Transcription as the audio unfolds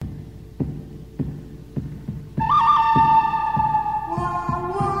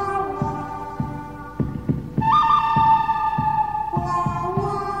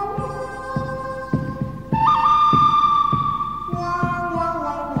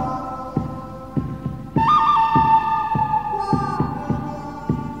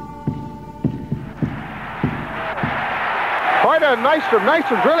good. Nystrom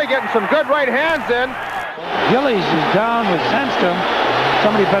really getting some good right hands in. Gillies is down with Sandstrom.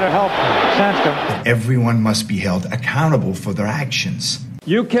 Somebody better help Sandstrom. Everyone must be held accountable for their actions.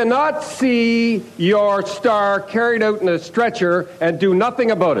 You cannot see your star carried out in a stretcher and do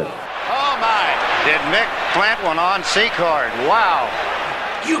nothing about it. Oh, my. Did Mick plant one on Secord? Wow.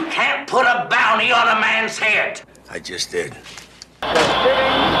 You can't put a bounty on a man's head. I just did. Spinning.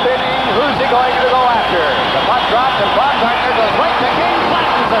 Who's he going to go after? The puck drops and Baumgartner goes right to King,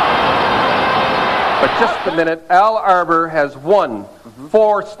 flattens him. But just a minute, Al Arbor has won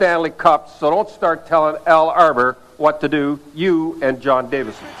 4 Stanley Cups, so don't start telling Al Arbor what to do, you and John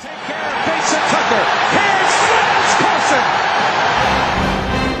Davison. Take care of Mason Tucker. Here's Franz Carlson.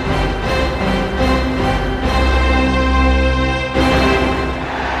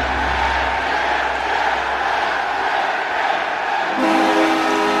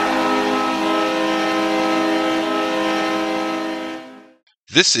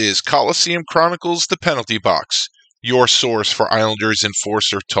 This is Coliseum Chronicles, The Penalty Box, your source for Islanders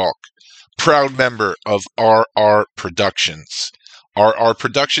Enforcer talk. Proud member of RR Productions. RR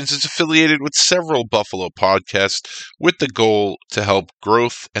Productions is affiliated with several Buffalo podcasts with the goal to help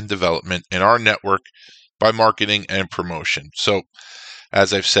growth and development in our network by marketing and promotion. So,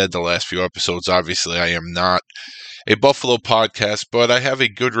 as I've said the last few episodes, obviously I am not a Buffalo podcast, but I have a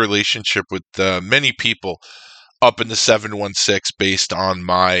good relationship with many people up in the 716 based on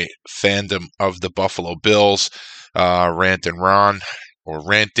my fandom of the Buffalo Bills. Ranting Ron,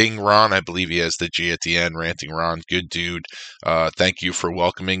 I believe he has the G at the end. Ranting Ron, good dude. Thank you for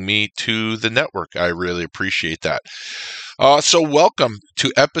welcoming me to the network. I really appreciate that. So welcome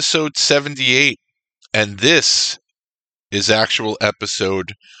to episode 78, and this is actual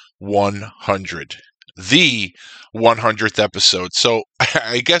episode 100, the 100th episode. So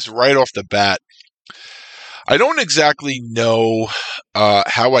I guess right off the bat, I don't exactly know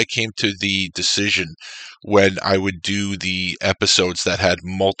how I came to the decision when I would do the episodes that had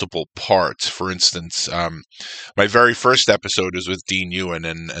multiple parts. For instance, my very first episode was with Dean Ewan,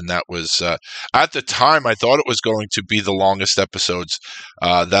 and that was, at the time, I thought it was going to be the longest episodes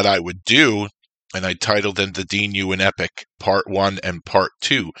that I would do, and I titled them the Dean Ewan Epic, Part 1 and Part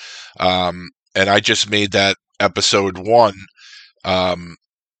 2. And I just made that episode 1,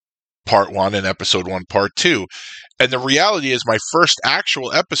 Part 1 and episode 1, Part 2. And the reality is my first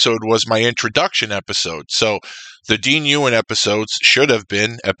actual episode was my introduction episode. So the Dean Ewan episodes should have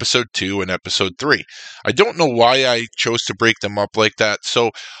been episode 2 and episode 3. I don't know why I chose to break them up like that.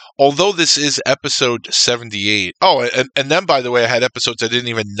 So although this is episode 78, and then, by the way, I had episodes I didn't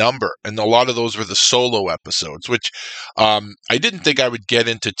even number, and a lot of those were the solo episodes, which I didn't think I would get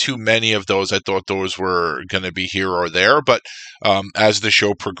into too many of those. I thought those were going to be here or there, but as the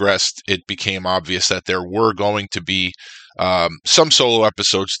show progressed, it became obvious that there were going to be some solo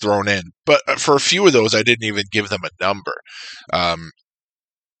episodes thrown in. But for a few of those, I didn't even give them a number.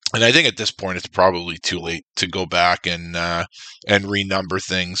 And I think at this point it's probably too late to go back and renumber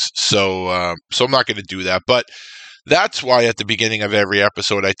things. So I'm not going to do that. But that's why at the beginning of every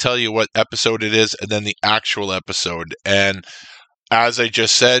episode I tell you what episode it is and then the actual episode. And as I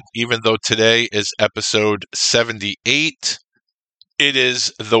just said, even though today is episode 78, it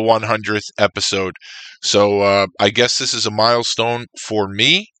is the 100th episode. So I guess this is a milestone for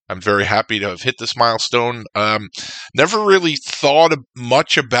me. I'm very happy to have hit this milestone. Never really thought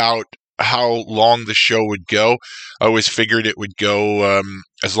much about how long the show would go. I always figured it would go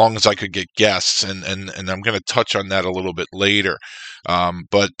as long as I could get guests, and I'm going to touch on that a little bit later.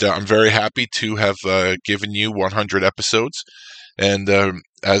 But I'm very happy to have given you 100 episodes. And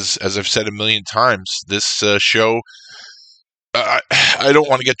as I've said a million times, this show, I don't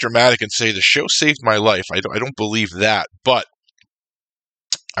want to get dramatic and say the show saved my life. I don't believe that, but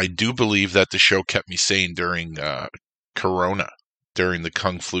I do believe that the show kept me sane during Corona, during the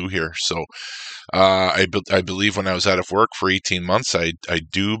Kung Flu here. So I believe when I was out of work for 18 months, I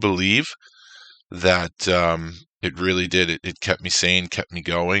do believe that it really did. It kept me sane, kept me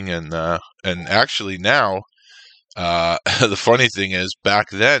going, and actually now, the funny thing is,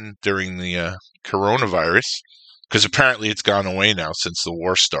 back then during the coronavirus, because apparently it's gone away now since the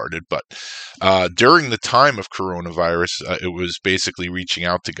war started. But during the time of coronavirus, it was basically reaching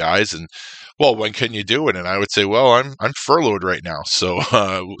out to guys and, well, when can you do it? And I would say, well, I'm furloughed right now, so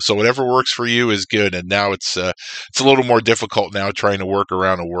whatever works for you is good. And now it's a little more difficult now trying to work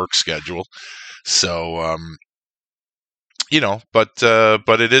around a work schedule. So but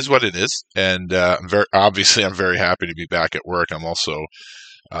it is what it is, and I'm very happy to be back at work. I'm also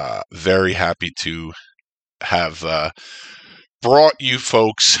very happy to have brought you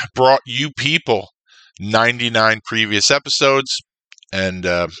people 99 previous episodes, and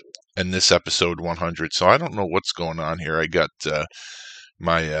this episode 100. So I don't know what's going on here. I got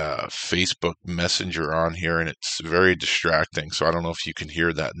my Facebook Messenger on here, and it's very distracting. So I don't know if you can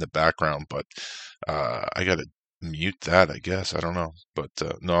hear that in the background, but I got to mute that, I guess. I don't know, but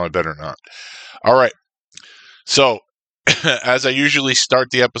no, I better not. All right. So as I usually start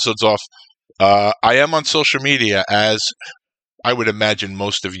the episodes off, I am on social media, as I would imagine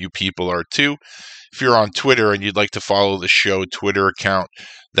most of you people are too. If you're on Twitter and you'd like to follow the show Twitter account,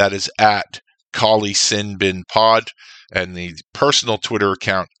 that is at CollySinBinPod, and the personal Twitter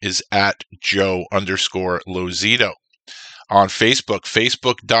account is at Joe_Lozito. On Facebook,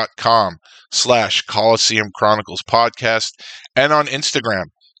 facebook.com/Coliseum Chronicles Podcast, and on Instagram,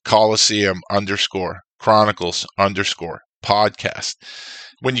 Coliseum_Chronicles_podcast.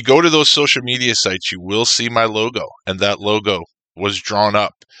 When you go to those social media sites, you will see my logo, and that logo was drawn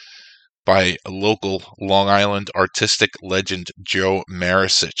up by a local Long Island artistic legend, Joe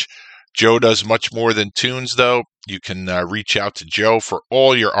Maricic. Joe does much more than tunes, though. You can reach out to Joe for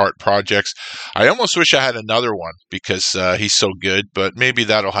all your art projects. I almost wish I had another one because he's so good, but maybe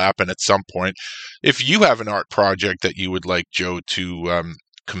that'll happen at some point. If you have an art project that you would like Joe to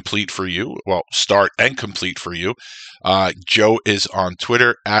complete for you, well, start and complete for you, Joe is on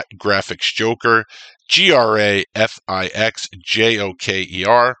Twitter at GraphicsJoker,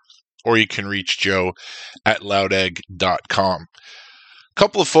 GrafixJoker, or you can reach Joe at loudegg.com. A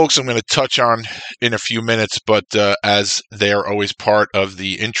couple of folks I'm going to touch on in a few minutes, but as they are always part of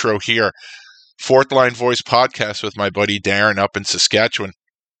the intro here, Fourth Line Voice podcast with my buddy Darren up in Saskatchewan.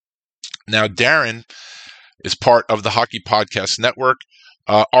 Now, Darren is part of the Hockey Podcast Network,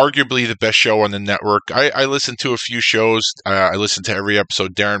 arguably the best show on the network. I listen to a few shows. I listen to every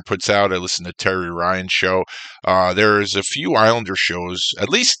episode Darren puts out. I listen to Terry Ryan's show. There's a few Islander shows, at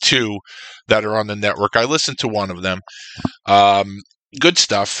least two, that are on the network. I listen to one of them. Good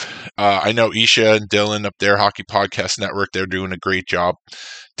stuff. I know Isha and Dylan up there, Hockey Podcast Network, they're doing a great job.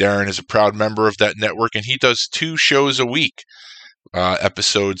 Darren is a proud member of that network, and he does 2 shows a week,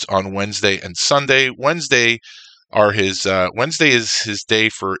 episodes on Wednesday and Sunday. Wednesday is his day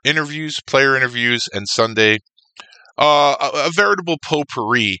for interviews, player interviews, and Sunday, a veritable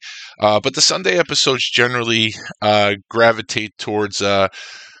potpourri. But the Sunday episodes generally gravitate towards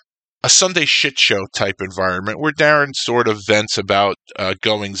a Sunday shit show type environment where Darren sort of vents about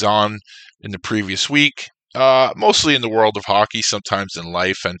goings on in the previous week, mostly in the world of hockey, sometimes in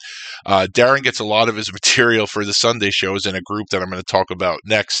life. And Darren gets a lot of his material for the Sunday shows in a group that I'm going to talk about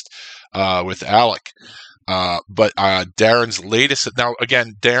next with Alec. But Darren's latest, now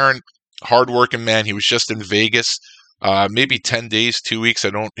again, Darren, hardworking man, he was just in Vegas, maybe 10 days, 2 weeks.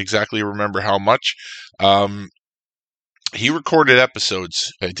 I don't exactly remember how much. He recorded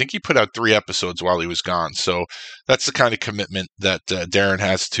episodes. I think he put out 3 episodes while he was gone. So that's the kind of commitment that Darren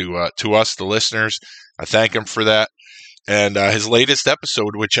has to us, the listeners. I thank him for that. And his latest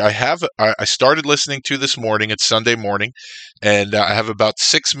episode, which I started listening to this morning. It's Sunday morning, and I have about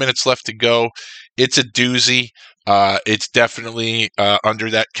 6 minutes left to go. It's a doozy. It's definitely under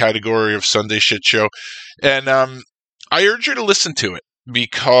that category of Sunday shit show. And I urge you to listen to it,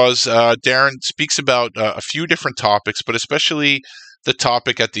 because Darren speaks about a few different topics, but especially the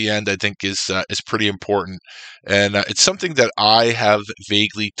topic at the end, I think, is pretty important. And it's something that I have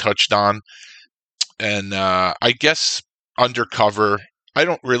vaguely touched on. And I guess undercover, I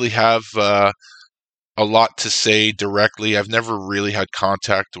don't really have a lot to say directly. I've never really had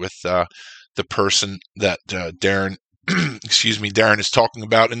contact with the person that Darren, Darren is talking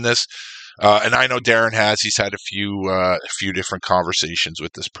about in this. And I know Darren has. He's had a few different conversations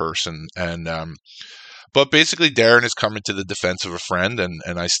with this person, and but basically Darren is coming to the defense of a friend,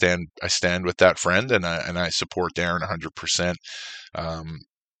 and I stand with that friend, and I support Darren 100%.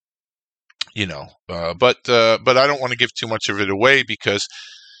 But I don't want to give too much of it away, because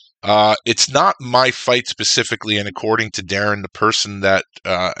it's not my fight specifically, and according to Darren, the person that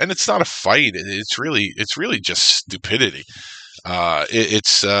and it's not a fight. It's really just stupidity.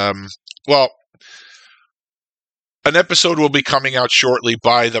 Well, an episode will be coming out shortly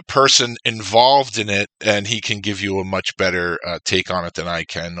by the person involved in it, and he can give you a much better take on it than I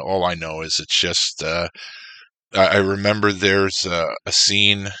can. All I know is it's just I remember there's a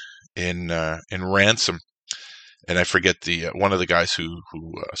scene in Ransom, and I forget one of the guys who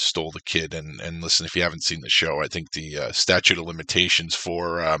stole the kid. And listen, if you haven't seen the show, I think the statute of limitations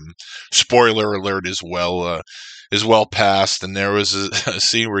for spoiler alert is well past. And there was a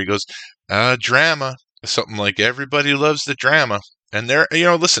scene where he goes, drama, something like everybody loves the drama. And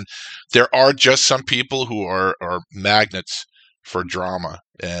listen, there are just some people who are magnets for drama.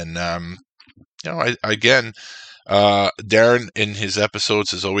 And Again, Darren in his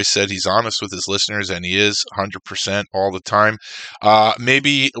episodes has always said he's honest with his listeners, and he is 100% all the time.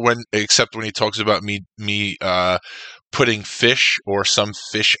 Maybe except when he talks about me putting fish or some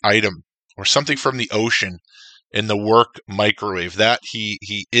fish item or something from the ocean in the work microwave. That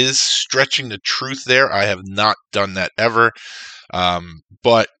he is stretching the truth there. I have not done that ever.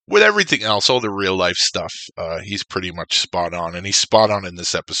 But with everything else, all the real life stuff, he's pretty much spot on, and he's spot on in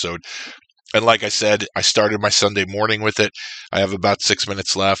this episode. And like I said, I started my Sunday morning with it. I have about 6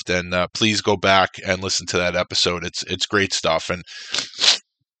 minutes left, and please go back and listen to that episode. It's great stuff. And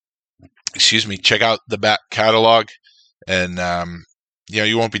check out the back catalog, and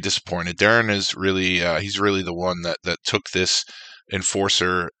you won't be disappointed. Darren is really he's really the one that took this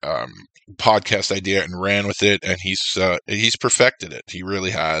Enforcer podcast idea and ran with it, and he's perfected it. He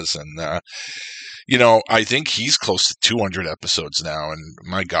really has. And I think he's close to 200 episodes now, and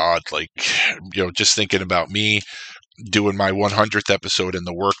my God, just thinking about me doing my 100th episode and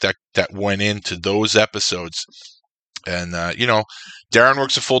the work that went into those episodes. And Darren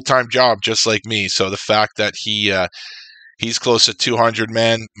works a full-time job just like me, so the fact that he's close to 200,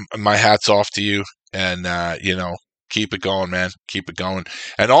 man, my hat's off to you. And keep it going, man. Keep it going.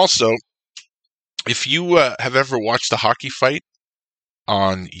 And also, if you have ever watched a hockey fight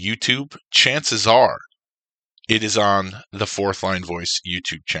on YouTube, chances are it is on the Fourth Line Voice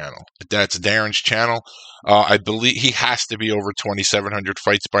YouTube channel. That's Darren's channel. I believe he has to be over 2,700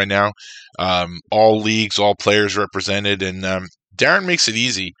 fights by now. All leagues, all players represented. And Darren makes it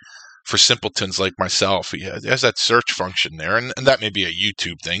easy for simpletons like myself. He has that search function there. And that may be a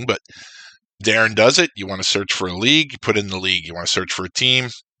YouTube thing, but Darren does it. You want to search for a league, put in the league. You want to search for a team,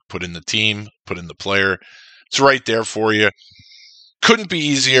 put in the team, put in the player. It's right there for you. Couldn't be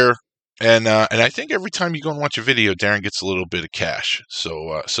easier. And I think every time you go and watch a video, Darren gets a little bit of cash.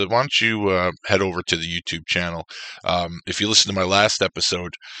 So why don't you head over to the YouTube channel? If you listen to my last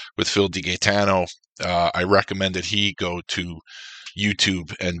episode with Phil DiGaetano, I recommend that he go to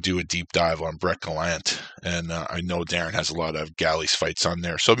YouTube and do a deep dive on Brett Gallant. And I know Darren has a lot of Galleys fights on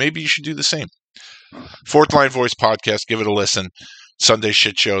there. So maybe you should do the same. Fourth Line Voice podcast, give it a listen. Sunday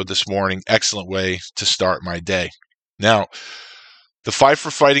Shit Show this morning. Excellent way to start my day. Now, the Five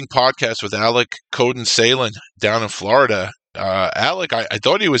for Fighting podcast with Alec Coden-Salin down in Florida. Alec, I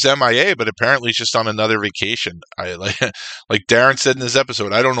thought he was MIA, but apparently he's just on another vacation. Like Darren said in his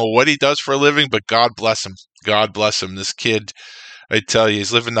episode, I don't know what he does for a living, but God bless him. God bless him. This kid, I tell you,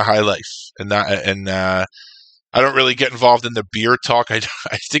 he's living the high life. And I don't really get involved in the beer talk. I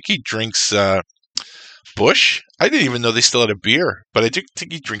think he drinks Busch. I didn't even know they still had a beer, but I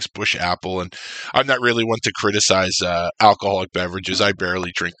think he drinks Busch Apple. And I'm not really one to criticize alcoholic beverages. I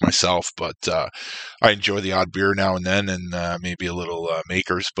barely drink myself, but I enjoy the odd beer now and then, and maybe a little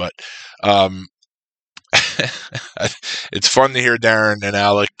Makers. But it's fun to hear Darren and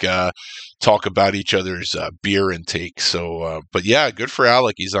Alec talk about each other's beer intake. So, but yeah, good for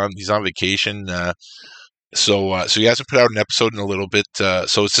Alec. He's on vacation. So he hasn't put out an episode in a little bit.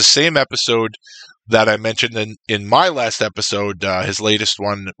 So it's the same episode that I mentioned in my last episode. His latest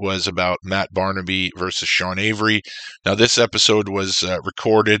one was about Matt Barnaby versus Sean Avery. Now, this episode was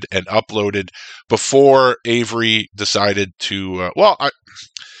recorded and uploaded before Avery decided to,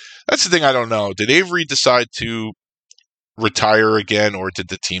 that's the thing I don't know. Did Avery decide to retire again, or did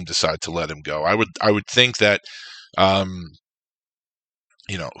the team decide to let him go? I would think that, who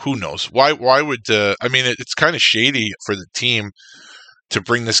knows? Why would, it's kind of shady for the team to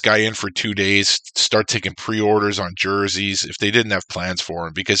bring this guy in for 2 days, start taking pre-orders on jerseys if they didn't have plans for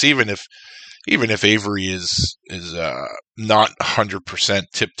him. Because even if Avery is not 100%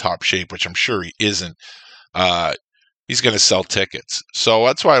 tip-top shape, which I'm sure he isn't, he's going to sell tickets. So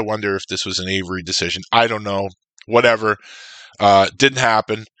that's why I wonder if this was an Avery decision. I don't know. Whatever. Didn't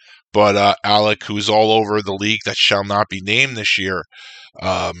happen. But Alec, who's all over the league that shall not be named this year,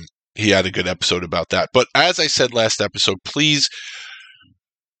 he had a good episode about that. But as I said last episode, please,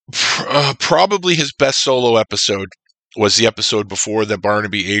 probably his best solo episode was the episode before the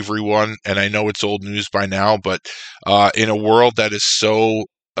Barnaby Avery one. And I know it's old news by now, but in a world that is so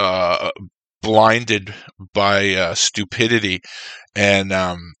blinded by stupidity and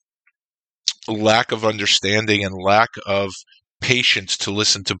lack of understanding and lack of patience to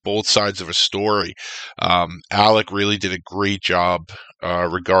listen to both sides of a story, Alec really did a great job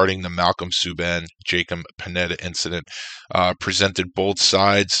regarding the Malcolm Subban, Jacob Panetta incident, presented both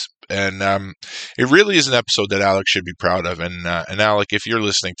sides. And it really is an episode that Alec should be proud of. And Alec, if you're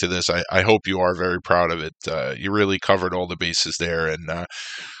listening to this, I hope you are very proud of it. You really covered all the bases there. And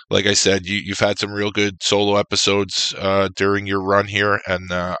like I said, you've had some real good solo episodes during your run here.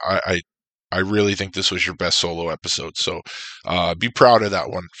 And I really think this was your best solo episode. So be proud of that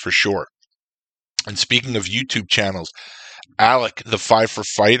one for sure. And speaking of YouTube channels, Alec, the Five for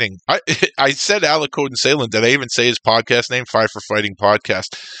Fighting. I said Alec Coden-Salin. Did I even say his podcast name? Five for Fighting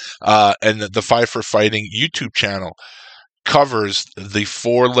podcast. And the Five for Fighting YouTube channel covers the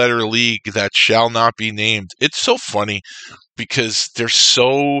 4-letter league that shall not be named. It's so funny because they're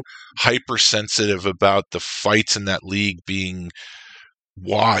so hypersensitive about the fights in that league being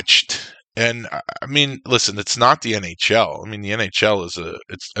watched. And I mean, listen, it's not the NHL. I mean, the NHL is the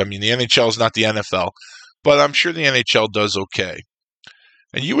NHL is not the NFL, but I'm sure the NHL does okay.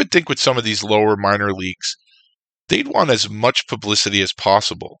 And you would think with some of these lower minor leagues, they'd want as much publicity as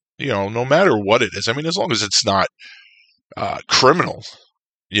possible, no matter what it is. I mean, as long as it's not criminal,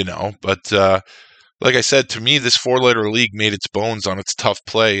 but like I said, to me, this 4-letter league made its bones on its tough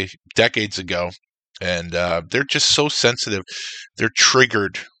play decades ago. And they're just so sensitive. They're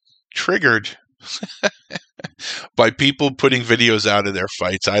triggered by people putting videos out of their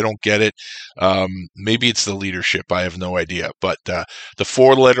fights. I don't get it. Maybe it's the leadership. I have no idea. But the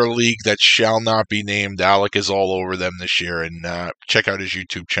 4-letter league that shall not be named, Alec is all over them this year. And check out his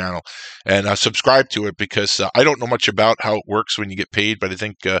YouTube channel and subscribe to it because I don't know much about how it works when you get paid, but I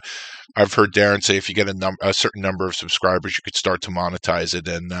think I've heard Darren say if you get a certain number of subscribers, you could start to monetize it.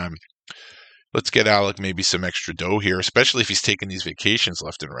 And let's get Alec maybe some extra dough here, especially if he's taking these vacations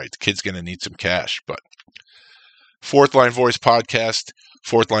left and right. The kid's going to need some cash. But Fourth Line Voice podcast,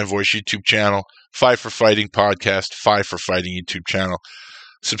 Fourth Line Voice YouTube channel, Five for Fighting podcast, Five for Fighting YouTube channel.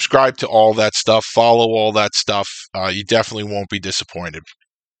 Subscribe to all that stuff. Follow all that stuff. You definitely won't be disappointed.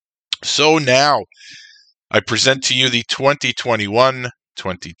 So now I present to you the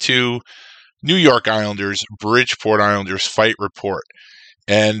 2021-22 New York Islanders, Bridgeport Islanders fight report.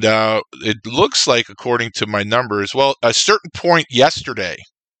 And it looks like, according to my numbers, well, a certain point yesterday,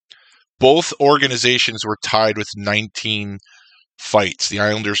 both organizations were tied with 19 fights. The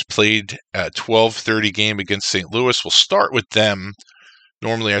Islanders played a 12:30 game against St. Louis. We'll start with them.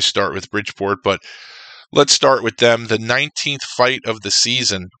 Normally I start with Bridgeport, but let's start with them. The 19th fight of the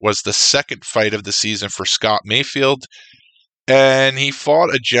season was the second fight of the season for Scott Mayfield, and he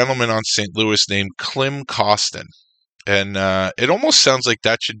fought a gentleman on St. Louis named Klim Kostin. And it almost sounds like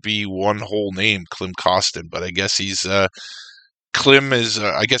that should be one whole name, Klim Kostin, but I guess he's Klim is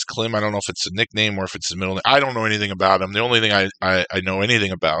Klim. I don't know if it's a nickname or if it's a middle name. I don't know anything about him. The only thing I know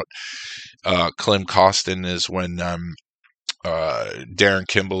anything about Klim Kostin is when Darren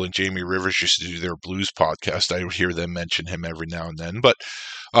Kimball and Jamie Rivers used to do their blues podcast. I would hear them mention him every now and then. But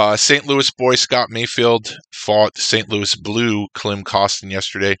St. Louis boy Scott Mayfield fought St. Louis Blue Klim Kostin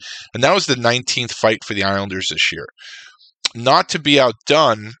yesterday, and that was the 19th fight for the Islanders this year. Not to be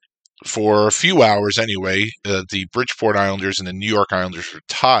outdone, for a few hours anyway, the Bridgeport Islanders and the New York Islanders were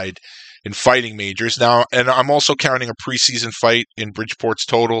tied in fighting majors. Now, and I'm also counting a preseason fight in Bridgeport's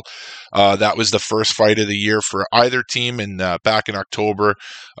total. That was the first fight of the year for either team. And back in October,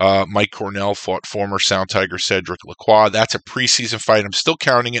 Mike Cornell fought former Sound Tiger Cedric Lacroix. That's a preseason fight. I'm still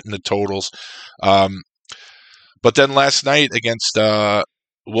counting it in the totals. But then last night against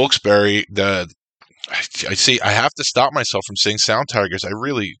Wilkes-Barre, I have to stop myself from saying Sound Tigers.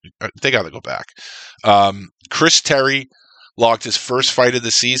 They got to go back. Chris Terry logged his first fight of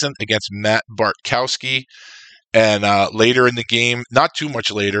the season against Matt Bartkowski. And later in the game, not too much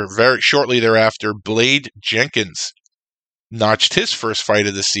later, very shortly thereafter, Blade Jenkins notched his first fight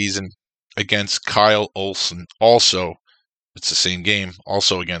of the season against Kyle Olson. Also, it's the same game,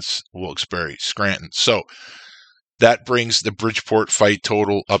 also against Wilkes-Barre Scranton. So that brings the Bridgeport fight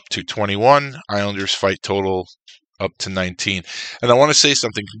total up to 21, Islanders fight total up to 19. And I want to say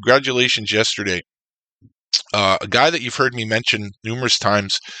something. Congratulations yesterday. A guy that you've heard me mention numerous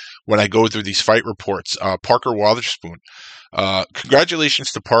times when I go through these fight reports, Parker Wotherspoon.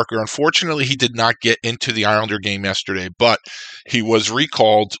 Congratulations to Parker. Unfortunately, he did not get into the Islander game yesterday, but he was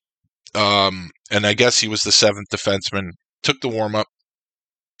recalled, and I guess he was the seventh defenseman. Took the warm-up.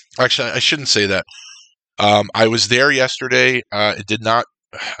 Actually, I shouldn't say that. I was there yesterday. It did not.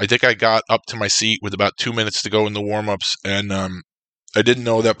 I think I got up to my seat with about 2 minutes to go in the warm-ups, and I didn't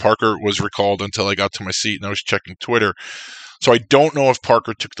know that Parker was recalled until I got to my seat, and I was checking Twitter. So I don't know if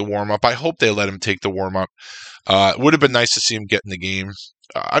Parker took the warm-up. I hope they let him take the warm-up. It would have been nice to see him get in the game.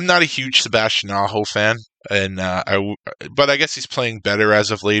 I'm not a huge Sebastian Aho fan, and but I guess he's playing better as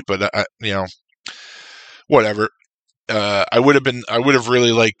of late. But whatever. I would have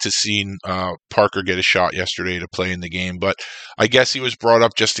really liked to seen Parker get a shot yesterday to play in the game, but I guess he was brought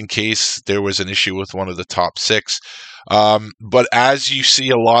up just in case there was an issue with one of the top six. But as you see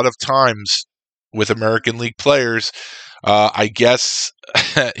a lot of times with American League players, I guess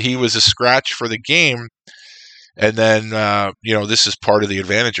he was a scratch for the game. And then, this is part of the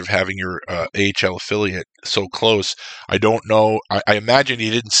advantage of having your AHL affiliate so close. I don't know. I imagine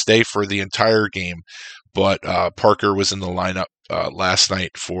he didn't stay for the entire game, but Parker was in the lineup last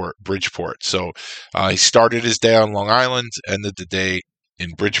night for Bridgeport. So he started his day on Long Island, ended the day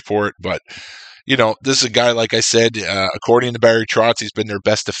in Bridgeport. But, this is a guy, like I said, according to Barry Trotz, he's been their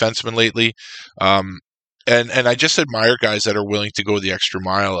best defenseman lately. And I just admire guys that are willing to go the extra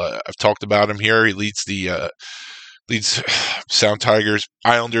mile. I've talked about him here. He leads Sound Tigers,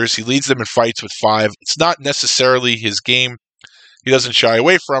 Islanders. He leads them in fights with 5. It's not necessarily his game. He doesn't shy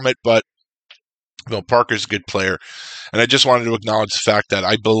away from it, but Parker's a good player. And I just wanted to acknowledge the fact that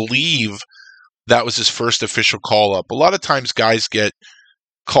I believe that was his first official call-up. A lot of times guys get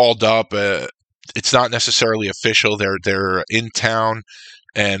called up. It's not necessarily official. They're in town.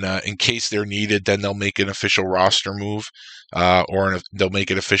 And in case they're needed, then they'll make an official roster move, or they'll make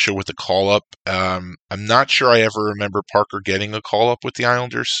it official with a call-up. I'm not sure I ever remember Parker getting a call-up with the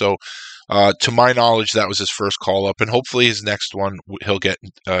Islanders. So, to my knowledge, that was his first call-up, and hopefully his next one he'll get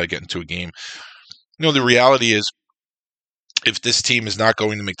into a game. The reality is, if this team is not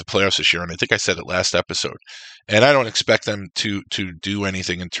going to make the playoffs this year, and I think I said it last episode, and I don't expect them to do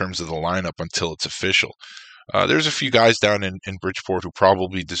anything in terms of the lineup until it's official. There's a few guys down in Bridgeport who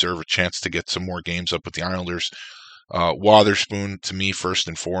probably deserve a chance to get some more games up with the Islanders. Wotherspoon, to me, first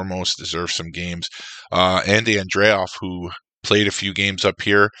and foremost, deserves some games. Andy Andreoff, who played a few games up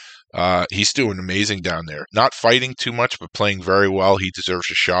here, he's doing amazing down there. Not fighting too much, but playing very well. He deserves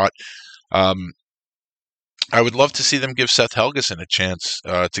a shot. I would love to see them give Seth Helgeson a chance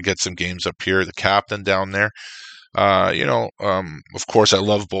to get some games up here, the captain down there. Of course, I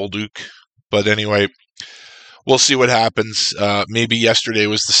love Bolduc. But anyway, we'll see what happens. Maybe yesterday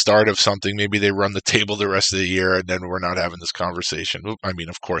was the start of something. Maybe they run the table the rest of the year, and then we're not having this conversation. I mean,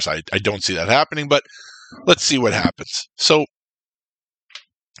 of course, I don't see that happening, but let's see what happens. So,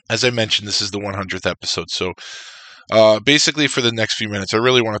 as I mentioned, this is the 100th episode. So, basically, for the next few minutes, I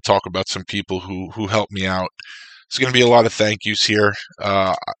really want to talk about some people who helped me out. There's going to be a lot of thank yous here.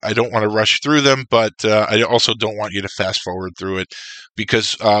 I don't want to rush through them, but I also don't want you to fast forward through it,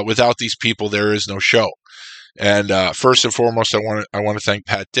 because without these people, there is no show. And first and foremost, I want to thank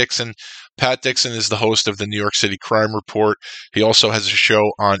Pat Dixon. Pat Dixon is the host of the New York City Crime Report. He also has a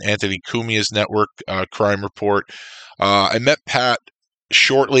show on Anthony Cumia's network, Crime Report. I met Pat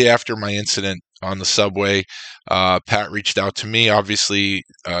shortly after my incident on the subway. Pat reached out to me. Obviously,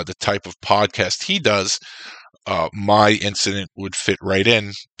 the type of podcast he does, my incident would fit right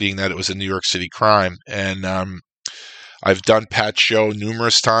in, being that it was a New York City crime. And I've done Pat's show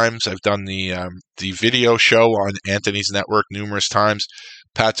numerous times. I've done the video show on Anthony's network numerous times.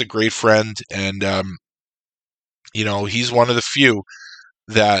 Pat's a great friend, and he's one of the few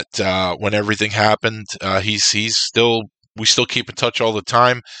that when everything happened, we still keep in touch all the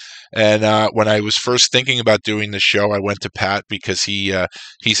time. And when I was first thinking about doing the show, I went to Pat because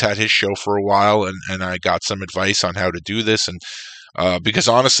he's had his show for a while, and I got some advice on how to do this, and because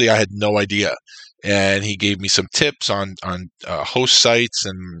honestly, I had no idea. And he gave me some tips on host sites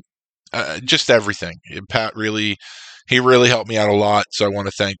and just everything. Pat really helped me out a lot, so I want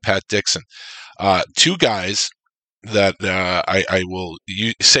to thank Pat Dixon. Two guys that I will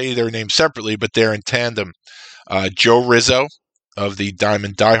say their names separately, but they're in tandem. Joe Rizzo of the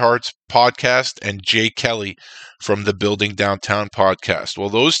Diamond Diehards podcast, and Jay Kelly from the Building Downtown podcast. Well,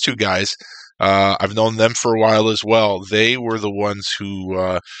 those two guys, I've known them for a while as well. They were the ones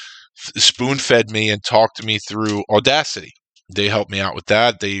who spoon-fed me and talked me through Audacity. They helped me out with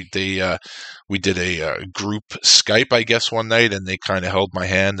that. We did a group Skype, I guess, one night, and they kind of held my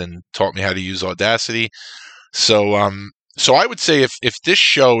hand and taught me how to use Audacity. So I would say if this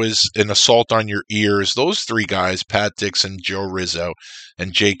show is an assault on your ears, those three guys, Pat Dixon, Joe Rizzo,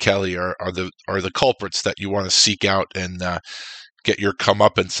 and Jay Kelly, are the culprits that you want to seek out and get your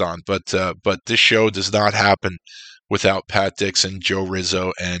comeuppance on. But this show does not happen without Pat Dixon, Joe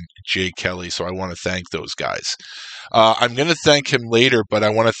Rizzo, and Jay Kelly. So I want to thank those guys. I'm going to thank him later, but I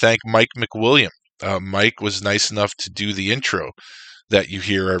want to thank Mike McWilliam. Mike was nice enough to do the intro that you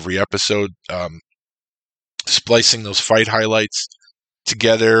hear every episode, splicing those fight highlights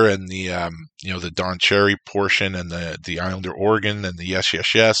together, and the Don Cherry portion, and the Islander Oregon, and the Yes.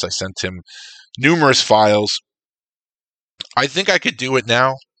 I sent him numerous files. I think I could do it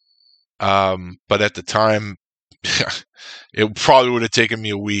now, but at the time, it probably would have taken me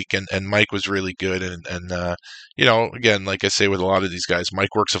a week. And Mike was really good. And again, like I say with a lot of these guys,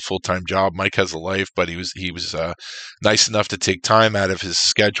 Mike works a full-time job. Mike has a life, but he was nice enough to take time out of his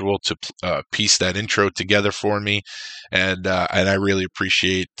schedule to piece that intro together for me, and I really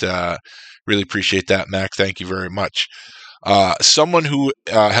appreciate that, Mac. Thank you very much. Someone who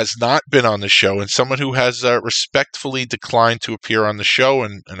has not been on the show and someone who has respectfully declined to appear on the show,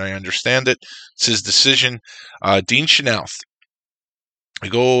 and I understand it. It's his decision. Dean Chenoweth. I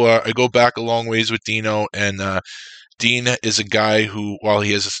go back a long ways with Dino, and Dean is a guy who, while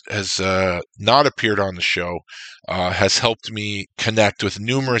he has not appeared on the show, has helped me connect with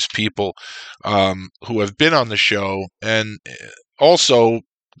numerous people who have been on the show, and also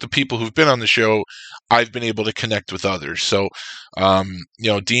the people who've been on the show, I've been able to connect with others. So,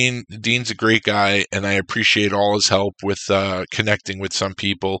 Dean's a great guy, and I appreciate all his help with connecting with some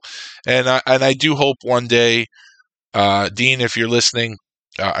people. And I do hope one day, Dean, if you're listening,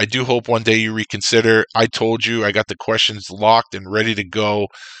 I do hope one day you reconsider. I told you I got the questions locked and ready to go.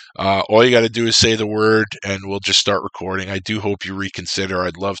 All you got to do is say the word, and we'll just start recording. I do hope you reconsider.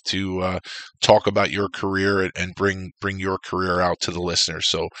 I'd love to talk about your career and bring your career out to the listeners.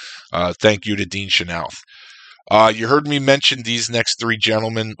 So thank you to Dean Chenoweth. You heard me mention these next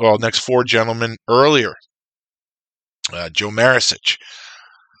four gentlemen earlier. Joe Marisich.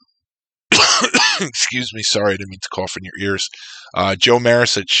 Excuse me, sorry, I didn't mean to cough in your ears. Joe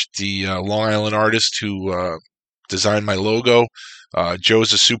Marisich, the Long Island artist who designed my logo.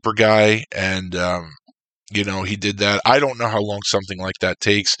 Joe's a super guy, and he did that. I don't know how long something like that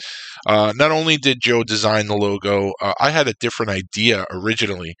takes. Not only did Joe design the logo, I had a different idea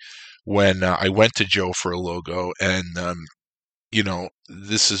originally when I went to Joe for a logo, and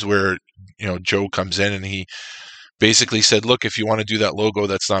this is where Joe comes in, and he basically said, look, if you want to do that logo,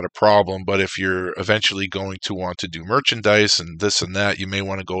 that's not a problem. But if you're eventually going to want to do merchandise and this and that, you may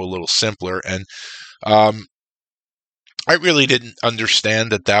want to go a little simpler. And I really didn't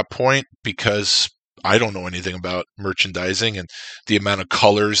understand at that point, because I don't know anything about merchandising and the amount of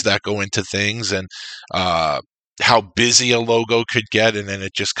colors that go into things, and how busy a logo could get, and then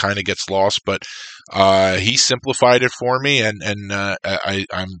it just kind of gets lost. But he simplified it for me, and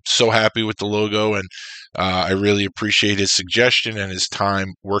I'm so happy with the logo, and I really appreciate his suggestion and his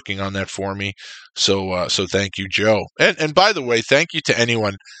time working on that for me. So thank you, Joe. And by the way, thank you to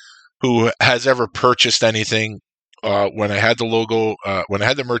anyone who has ever purchased anything when I had the logo, when I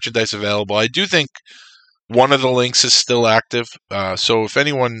had the merchandise available. I do think one of the links is still active. So if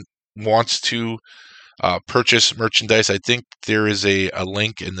anyone wants to purchase merchandise, I think there is a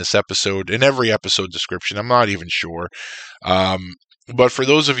link in this episode, in every episode description. I'm not even sure. But for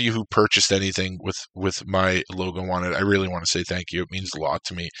those of you who purchased anything with my logo on it, I really want to say thank you. It means a lot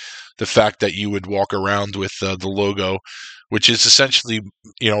to me. The fact that you would walk around with the logo, which is essentially,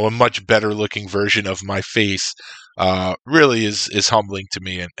 a much better looking version of my face, really is humbling to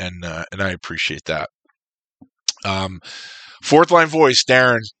me, and I appreciate that. Fourth Line Voice,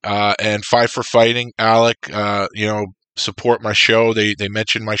 Darren, and Five for Fighting, Alec, support my show. They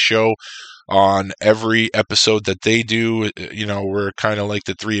mention my show on every episode that they do. We're kind of like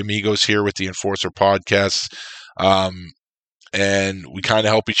the three amigos here with the Enforcer podcast. And we kind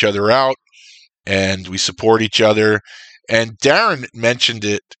of help each other out, and we support each other. And Darren mentioned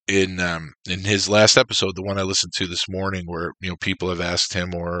it in his last episode, the one I listened to this morning, where people have asked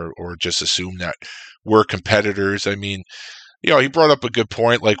him or just assumed that we're competitors. I mean, he brought up a good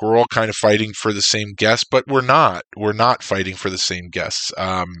point. Like, we're all kind of fighting for the same guests, but we're not. We're not fighting for the same guests.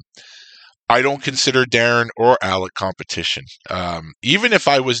 I don't consider Darren or Alec competition. Even if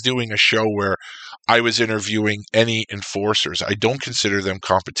I was doing a show where I was interviewing any enforcers, I don't consider them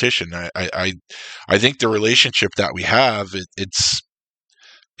competition. I think the relationship that we have, it's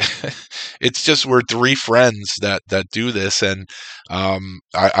it's just, we're three friends that do this, and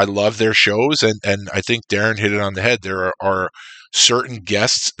I love their shows, and I think Darren hit it on the head. There are certain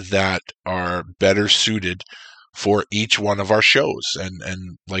guests that are better suited for each one of our shows,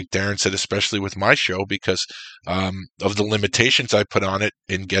 and like Darren said, especially with my show, because of the limitations I put on it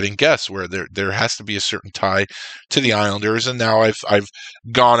in getting guests, where there has to be a certain tie to the Islanders. And now I've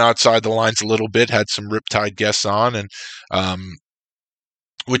gone outside the lines a little bit, had some Riptide guests on, and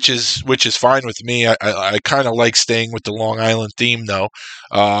which is fine with me. I kind of like staying with the Long Island theme, though.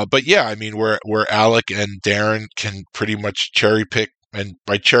 But yeah, I mean, where Alec and Darren can pretty much cherry pick. And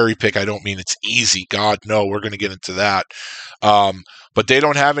by cherry pick, I don't mean it's easy. God, no, we're going to get into that. But they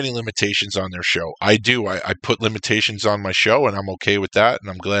don't have any limitations on their show. I do. I put limitations on my show, and I'm okay with that. And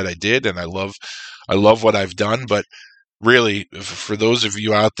I'm glad I did. And I love what I've done. But really, for those of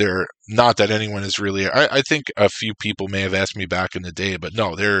you out there, not that anyone is really, I think a few people may have asked me back in the day, but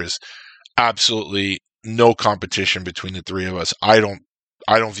no, there is absolutely no competition between the three of us. I don't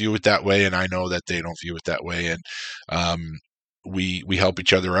view it that way, and I know that they don't view it that way. And we help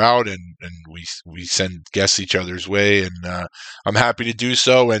each other out, and we send guests each other's way, and I'm happy to do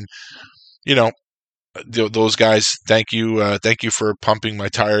so. And those guys, thank you for pumping my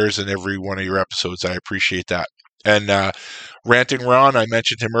tires in every one of your episodes. I appreciate that. And Ranting Ron, I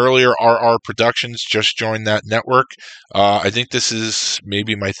mentioned him earlier. RR Productions just joined that network. I think this is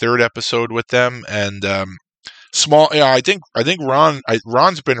maybe my third episode with them, and small. Yeah, I think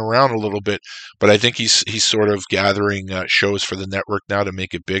Ron's been around a little bit, but I think he's sort of gathering shows for the network now to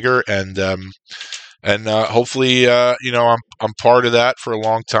make it bigger, and hopefully, I'm part of that for a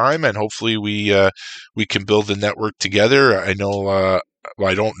long time, and hopefully we can build the network together. I know.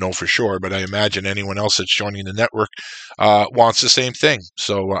 Well, I don't know for sure, but I imagine anyone else that's joining the network wants the same thing.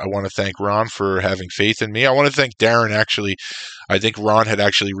 So I want to thank Ron for having faith in me. I want to thank Darren, actually. I think Ron had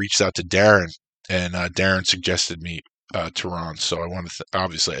actually reached out to Darren, and Darren suggested me to Ron. So I want to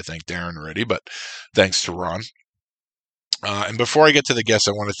obviously I thank Darren already, but thanks to Ron. And before I get to the guests,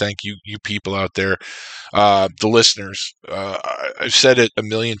 I want to thank you people out there, the listeners. I've said it a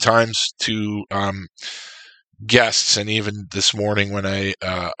million times to guests, and even this morning when I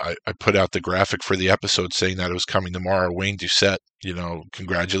put out the graphic for the episode saying that it was coming tomorrow, Wayne Doucette,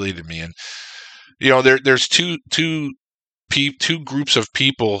 congratulated me. And there's two groups of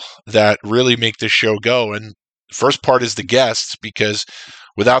people that really make this show go. And the first part is the guests, because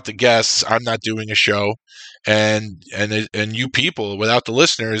without the guests, I'm not doing a show. And you people, without the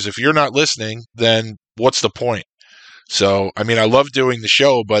listeners, if you're not listening, then what's the point? So, I mean, I love doing the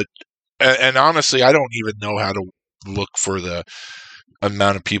show, but and honestly, I don't even know how to look for the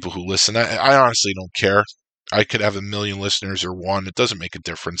amount of people who listen. I honestly don't care. I could have 1 million listeners or one. It doesn't make a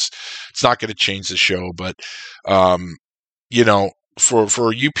difference. It's not going to change the show. But,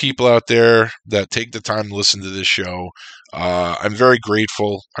 for you people out there that take the time to listen to this show, I'm very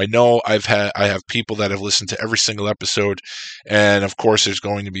grateful. I know I have people that have listened to every single episode. And, of course, there's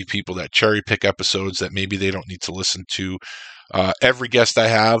going to be people that cherry pick episodes that maybe they don't need to listen to every guest I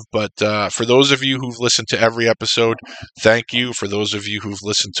have. But for those of you who've listened to every episode, thank you. For those of you who've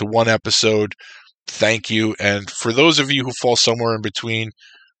listened to one episode, thank you. And for those of you who fall somewhere in between,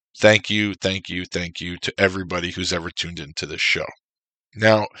 thank you to everybody who's ever tuned into this show.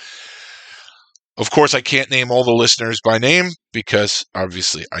 Now, of course, I can't name all the listeners by name because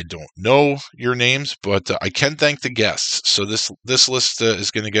obviously I don't know your names, but I can thank the guests. So this list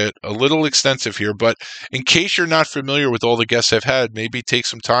is going to get a little extensive here, but in case you're not familiar with all the guests I've had, maybe take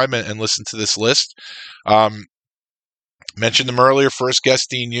some time and listen to this list. Mentioned them earlier. First guest,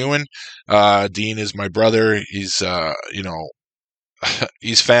 Dean Ewan. Dean is my brother. He's,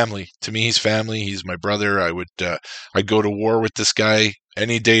 he's family. To me, he's family. He's my brother. I'd go to war with this guy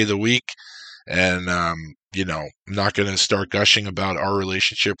any day of the week. And, I'm not going to start gushing about our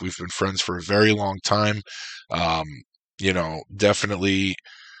relationship. We've been friends for a very long time. Definitely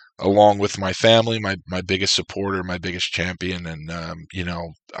along with my family, my biggest supporter, my biggest champion. And,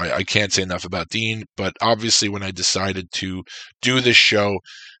 I can't say enough about Dean, but obviously when I decided to do this show,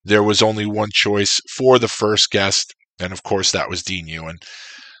 there was only one choice for the first guest. And of course that was Dean Ewan.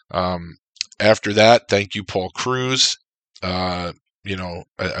 After that, thank you, Paul Cruz. I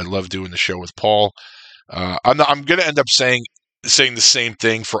love doing the show with Paul. I'm going to end up saying the same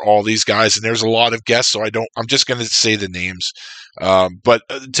thing for all these guys, and there's a lot of guests, so I'm just going to say the names. But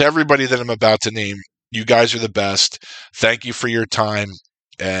to everybody that I'm about to name, you guys are the best. Thank you for your time.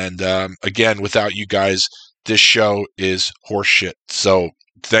 And again, without you guys, this show is horseshit. So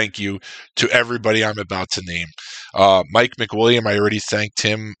thank you to everybody I'm about to name. Mike McWilliam, I already thanked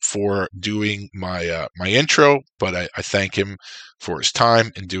him for doing my intro, but I thank him for his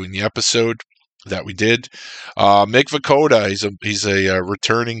time in doing the episode that we did. Mick Vukota, he's a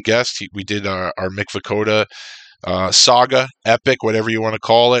returning guest. We did our Mick Vukota saga, epic, whatever you want to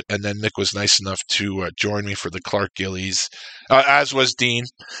call it, and then Mick was nice enough to join me for the Clark Gillies, as was Dean,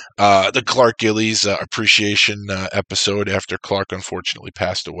 the Clark Gillies appreciation episode after Clark unfortunately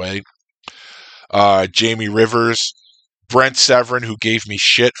passed away. Jamie Rivers, Brent Severin, who gave me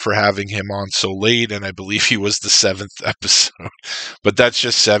shit for having him on so late, and I believe he was the 7th episode. But that's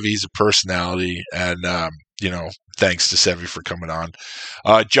just Sevy. He's a personality, and thanks to Sevy for coming on.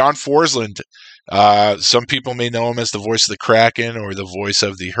 John Forsland. Some people may know him as the voice of the Kraken or the voice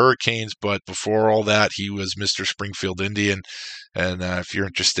of the Hurricanes, but before all that, he was Mr. Springfield Indian. And if you're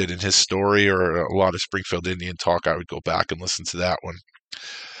interested in his story or a lot of Springfield Indian talk, I would go back and listen to that one.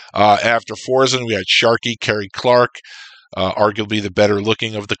 After Forsland, we had Sharky, Kerry Clark. arguably the better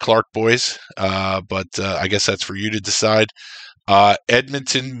looking of the Clark boys, but I guess that's for you to decide.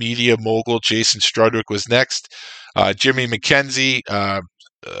 Edmonton media mogul Jason Strudwick was next. Jimmy McKenzie.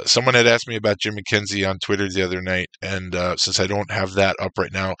 Someone had asked me about Jim McKenzie on Twitter the other night, and since I don't have that up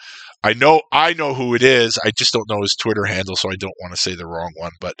right now, I know who it is. I just don't know his Twitter handle, so I don't want to say the wrong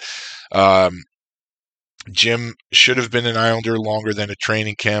one. But Jim should have been an Islander longer than a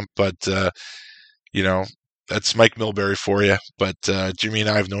training camp, but that's Mike Milbury for you. But Jimmy and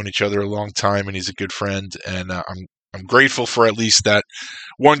I have known each other a long time, and he's a good friend, and I'm grateful for at least that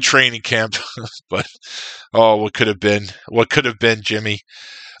one training camp. But what could have been Jimmy.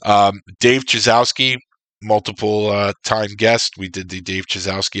 Dave Chizowski, multiple time guest. We did the Dave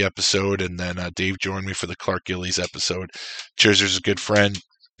Chizowski episode, and then Dave joined me for the Clark Gillies episode. Chizer's a good friend,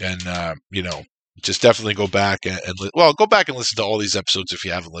 and just definitely go back and go back and listen to all these episodes if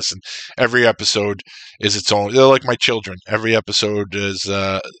you haven't listened. Every episode is its own. They're like my children. Every episode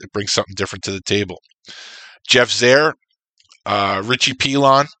it brings something different to the table. Jeff Zaire, Richie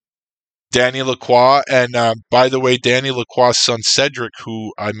Pilon, Danny Lacroix, and by the way, Danny Lacroix's son Cedric,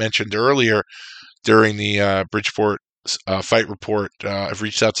 who I mentioned earlier during the Bridgeport Fight Report. I've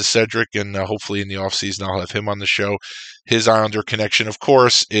reached out to Cedric, and hopefully in the offseason I'll have him on the show. His Islander connection, of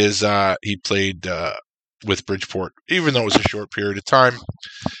course, is he played with Bridgeport. Even though it was a short period of time,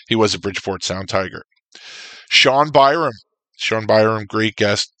 he was a Bridgeport Sound Tiger. Sean Byram, great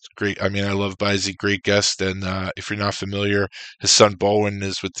guest. Great. I mean, I love Bizey, great guest. And if you're not familiar, his son Bowen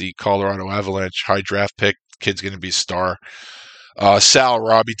is with the Colorado Avalanche, high draft pick. Kid's going to be a star. Sal,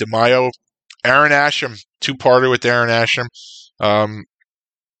 Robbie DeMaio, Aaron Asham, two-parter with Aaron Asham.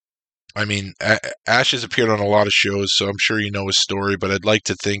 I mean, Ash has appeared on a lot of shows, so I'm sure you know his story, but I'd like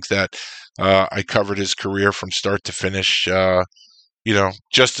to think that I covered his career from start to finish,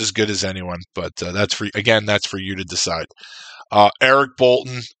 just as good as anyone. But that's for you to decide. Eric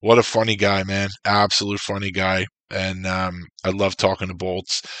Bolton, what a funny guy, man. Absolute funny guy. And I love talking to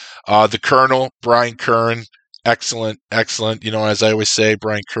Bolts. The Colonel, Brian Curran, excellent. As I always say,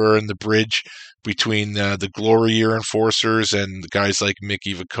 Brian Curran, the bridge between the Glory Year Enforcers and the guys like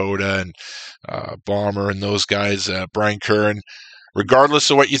Mickey Vukota and Bomber and those guys. Brian Curran, regardless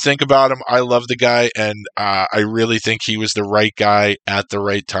of what you think about him, I love the guy, and I really think he was the right guy at the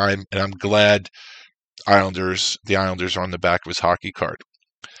right time, and I'm glad the Islanders are on the back of his hockey card.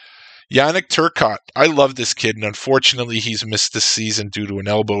 Yannick Turcotte, I love this kid, and unfortunately he's missed this season due to an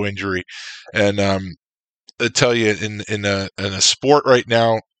elbow injury. And I tell you, in a sport right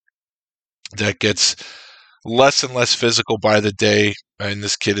now that gets less and less physical by the day, and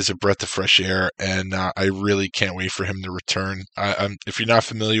this kid is a breath of fresh air, and I really can't wait for him to return. If you're not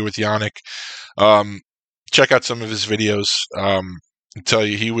familiar with Yannick, check out some of his videos. I tell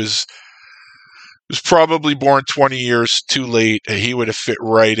you, he was probably born 20 years too late. He would have fit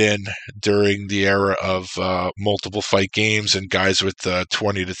right in during the era of multiple fight games and guys with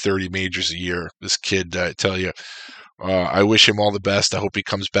 20 to 30 majors a year. This kid, I tell you, I wish him all the best. I hope he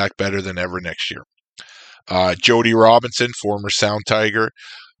comes back better than ever next year. Jody Robinson, former Sound Tiger.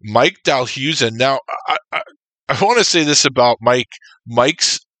 Mike Dalhusen. Now, I want to say this about Mike.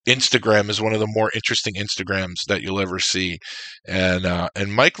 Mike's Instagram is one of the more interesting Instagrams that you'll ever see. And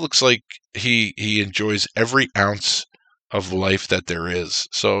Mike looks like he enjoys every ounce of life that there is.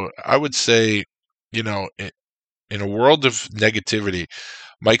 So I would say, in a world of negativity,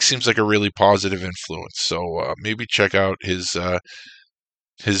 Mike seems like a really positive influence. So maybe check out his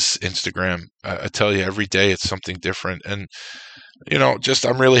Instagram. I tell you, every day it's something different. And,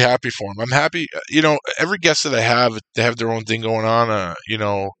 I'm really happy for him. I'm happy, every guest that I have, they have their own thing going on.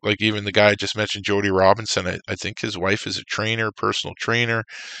 Like even the guy I just mentioned, Jody Robinson, I think his wife is a personal trainer.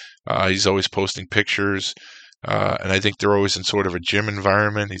 He's always posting pictures. And I think they're always in sort of a gym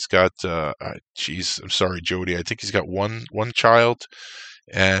environment. He's got, I'm sorry, Jody. I think he's got one child.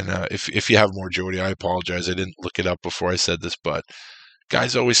 And if you have more, Jody, I apologize. I didn't look it up before I said this, but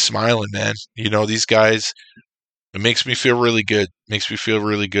guy's always smiling, man. These guys, it makes me feel really good.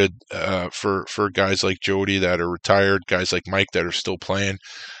 For guys like Jody that are retired, guys like Mike that are still playing.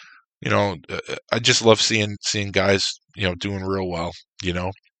 I just love seeing guys, doing real well,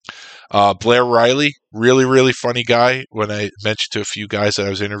 Blair Riley, really, really funny guy. When I mentioned to a few guys that I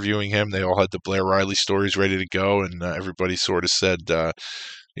was interviewing him, they all had the Blair Riley stories ready to go, and everybody sort of said,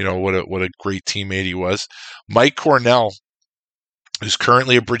 what a great teammate he was. Mike Cornell, who's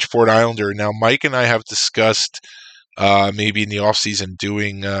currently a Bridgeport Islander. Now, Mike and I have discussed maybe in the offseason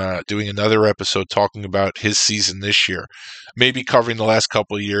doing another episode talking about his season this year, maybe covering the last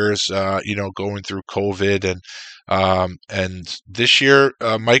couple of years, going through COVID and And this year,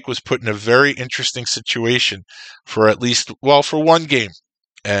 Mike was put in a very interesting situation for for one game.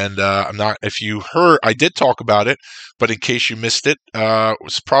 And if you heard, I did talk about it, but in case you missed it, it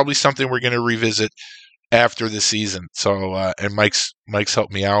was probably something we're going to revisit after the season. So, and Mike's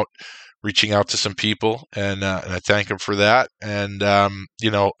helped me out, reaching out to some people, and I thank him for that. And, I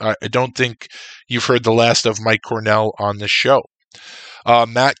don't think you've heard the last of Mike Cornell on this show.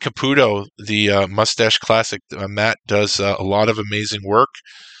 Matt Caputo, the Mustache Classic. Matt does a lot of amazing work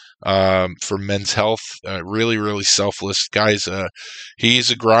for Men's Health. Really, really selfless. Guys,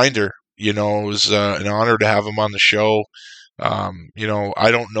 he's a grinder. It was an honor to have him on the show. I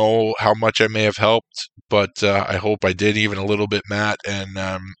don't know how much I may have helped, but I hope I did even a little bit, Matt. And,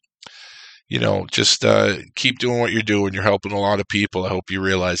 just keep doing what you're doing. You're helping a lot of people. I hope you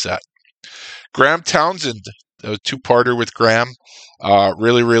realize that. Graham Townsend, a two-parter with Graham.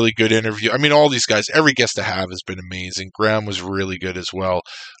 Really, really good interview. I mean, all these guys, every guest I have has been amazing. Graham was really good as well.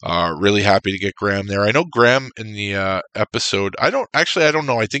 Really happy to get Graham there. I know Graham in the episode. I don't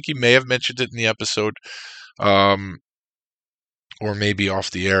know. I think he may have mentioned it in the episode, or maybe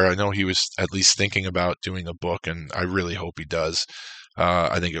off the air. I know he was at least thinking about doing a book, and I really hope he does.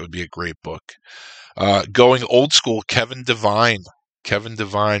 I think it would be a great book. Going old school, Kevin Devine. Kevin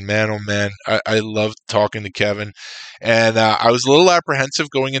Devine, man, oh man, I loved talking to Kevin, and I was a little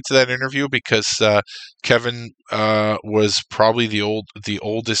apprehensive going into that interview because Kevin was probably the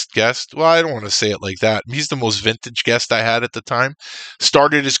oldest guest. Well, I don't want to say it like that. He's the most vintage guest I had at the time.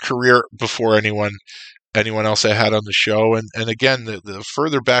 Started his career before anyone else I had on the show, and again, the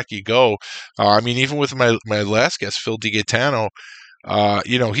further back you go, even with my last guest, Phil DiGaetano.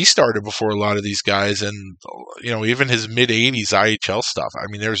 He started before a lot of these guys, and even his mid '80s IHL stuff. I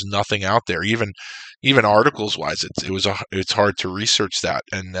mean, there's nothing out there, even articles wise. It's hard to research that,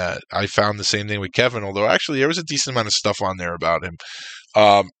 and I found the same thing with Kevin. Although actually there was a decent amount of stuff on there about him.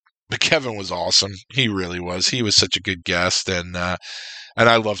 But Kevin was awesome. He really was. He was such a good guest, and I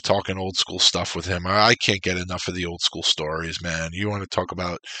love talking old school stuff with him. I can't get enough of the old school stories, man. You want to talk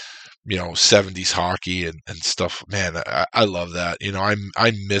about 70s hockey and stuff, man, I love that.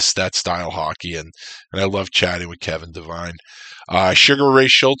 I miss that style hockey, and I love chatting with Kevin Devine. Sugar Ray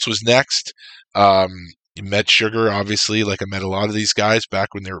Schultz was next. You met Sugar, obviously, like I met a lot of these guys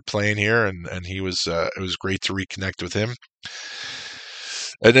back when they were playing here, and he was, it was great to reconnect with him.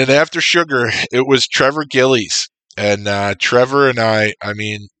 And then after Sugar, it was Trevor Gillies. And Trevor and I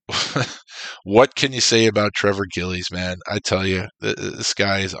mean, what can you say about Trevor Gillies, man? I tell you, this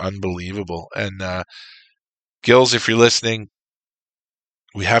guy is unbelievable. And Gills, if you're listening,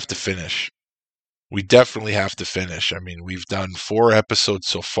 we have to finish. We definitely have to finish. I mean, we've done 4 episodes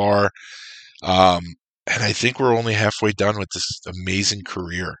so far, and I think we're only halfway done with this amazing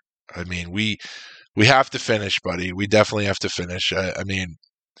career. I mean, we have to finish, buddy. We definitely have to finish. I mean,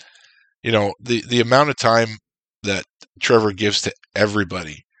 the amount of time that Trevor gives to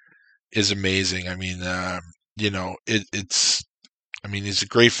everybody is amazing. I mean, he's a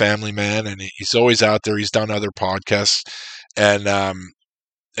great family man, and he's always out there. He's done other podcasts, and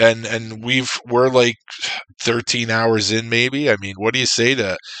we're like 13 hours in, maybe. I mean, what do you say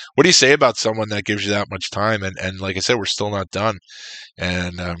about someone that gives you that much time? And like I said, we're still not done.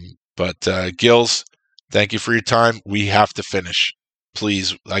 And but Gills, thank you for your time. We have to finish.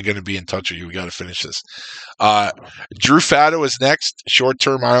 Please, I'm going to be in touch with you. We got to finish this. Drew Fatto is next,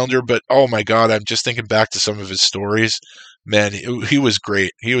 short-term Islander, but oh my God, I'm just thinking back to some of his stories. Man, he was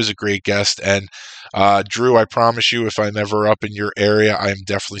great. He was a great guest. And Drew, I promise you, if I'm ever up in your area, I'm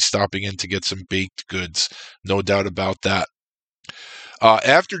definitely stopping in to get some baked goods. No doubt about that.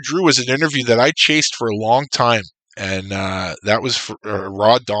 After Drew was an interview that I chased for a long time, and that was for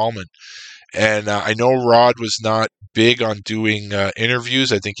Rod Dahlman. And I know Rod was not big on doing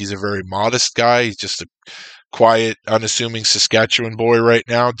interviews. I think he's a very modest guy. He's just a quiet, unassuming Saskatchewan boy right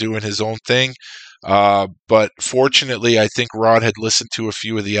now doing his own thing. But fortunately, I think Rod had listened to a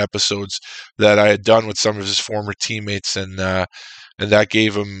few of the episodes that I had done with some of his former teammates, and that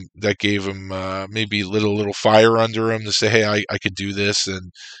gave him maybe a little fire under him to say, hey, I could do this,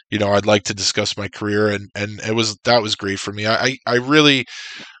 and I'd like to discuss my career, and that was great for me. I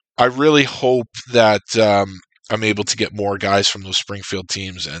really hope that I'm able to get more guys from those Springfield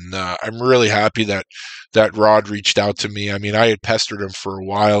teams, and I'm really happy that Rod reached out to me. I mean, I had pestered him for a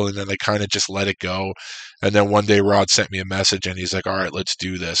while, and then I kind of just let it go. And then one day Rod sent me a message, and he's like, all right, let's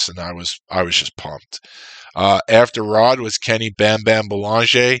do this. And I was just pumped. After Rod was Kenny Bam Bam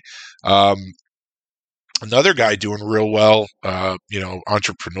Belanger, another guy doing real well,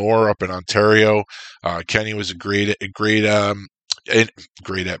 entrepreneur up in Ontario. Kenny was a great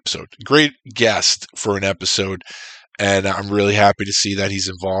Great episode. Great guest for an episode. And I'm really happy to see that he's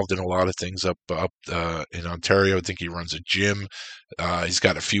involved in a lot of things up in Ontario. I think he runs a gym. He's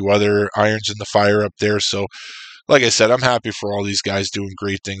got a few other irons in the fire up there. So, like I said, I'm happy for all these guys doing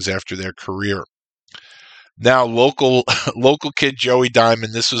great things after their career. Now, local kid Joey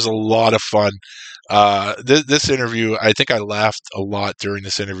Diamond. This was a lot of fun. This interview, I think I laughed a lot during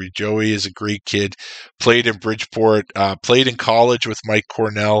this interview. Joey is a great kid. Played in Bridgeport. Played in college with Mike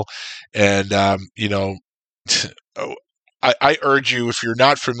Cornell, and I urge you, if you're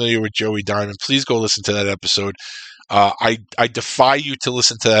not familiar with Joey Diamond, please go listen to that episode. I defy you to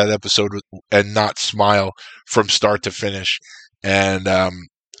listen to that episode and not smile from start to finish. And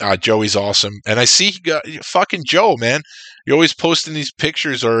Joey's awesome. And I see fucking Joe, man. You're always posting these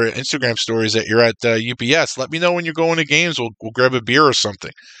pictures or Instagram stories that you're at UPS. Let me know when you're going to games. We'll grab a beer or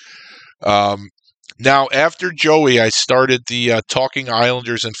something. Now, after Joey, I started the Talking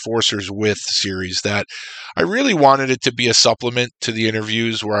Islanders Enforcers With series that I really wanted it to be a supplement to the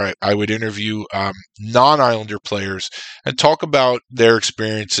interviews where I would interview non-Islander players and talk about their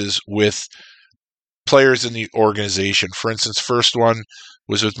experiences with players in the organization. For instance, first one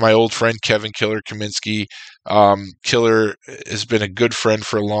was with my old friend Kevin Killer Kaminsky. Killer has been a good friend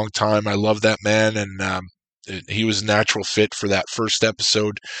for a long time. I love that man, and he was a natural fit for that first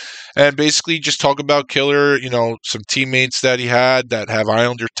episode. And basically just talk about Killer, some teammates that he had that have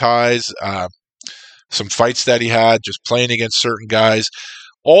Islander ties, some fights that he had, just playing against certain guys,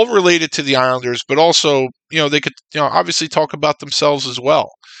 all related to the Islanders, but also, they could, obviously talk about themselves as well.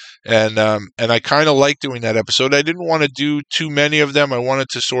 And I kind of like doing that episode. I didn't want to do too many of them. I wanted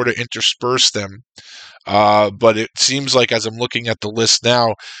to sort of intersperse them. But it seems like as I'm looking at the list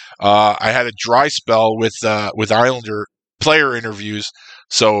now, I had a dry spell with Islander player interviews.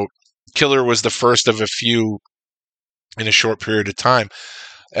 So Killer was the first of a few in a short period of time.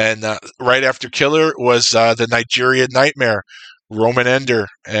 And right after Killer was the Nigeria Nightmare, Roman Ender.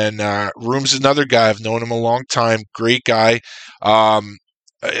 And Room's another guy. I've known him a long time. Great guy.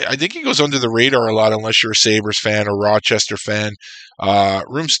 I think he goes under the radar a lot unless you're a Sabres fan or Rochester fan.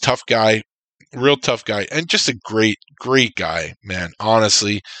 Room's a tough guy. Real tough guy, and just a great guy, man.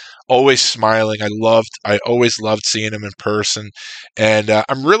 Honestly, always smiling. I always loved seeing him in person, and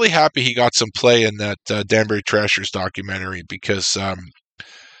I'm really happy he got some play in that Danbury Trashers documentary because,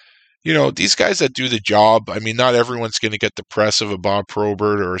 these guys that do the job. I mean, not everyone's going to get the press of a Bob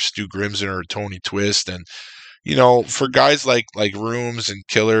Probert or a Stu Grimson or a Tony Twist, and for guys like Rooms and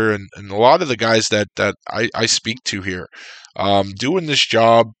Killer and a lot of the guys that I speak to here, doing this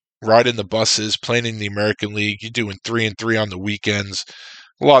job. Riding the buses, playing in the American League, you're doing 3-3 on the weekends.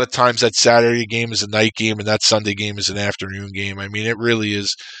 A lot of times that Saturday game is a night game and that Sunday game is an afternoon game. I mean, it really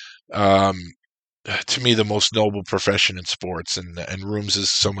is, to me, the most noble profession in sports, and Rooms is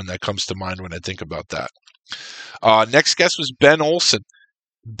someone that comes to mind when I think about that. Next guest was Ben Olsen.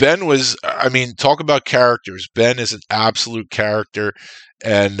 Ben was, talk about characters. Ben is an absolute character,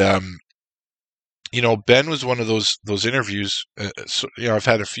 and Ben was one of those interviews. I've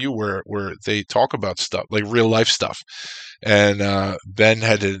had a few where they talk about stuff like real life stuff, and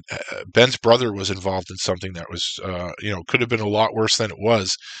Ben's brother was involved in something that was could have been a lot worse than it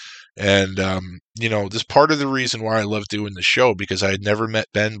was, and this part of the reason why I love doing the show because I had never met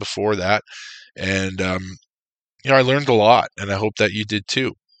Ben before that, and I learned a lot, and I hope that you did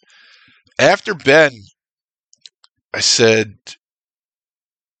too. After Ben, I said,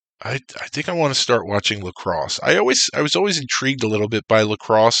 I think I want to start watching lacrosse. I was always intrigued a little bit by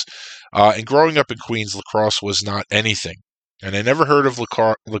lacrosse, and growing up in Queens, lacrosse was not anything, and I never heard of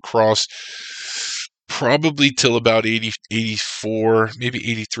lacrosse probably till about 84, maybe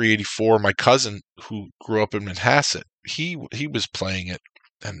 83, 84. My cousin who grew up in Manhasset, he was playing it,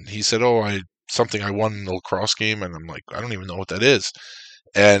 and he said, "Oh, I won in the lacrosse game," and I'm like, I don't even know what that is,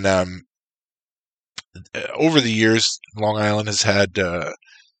 and over the years, Long Island has had.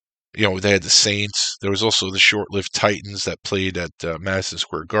 They had the Saints. There was also the short-lived Titans that played at Madison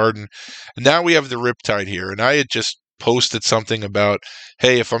Square Garden. And now we have the Riptide here. And I had just posted something about,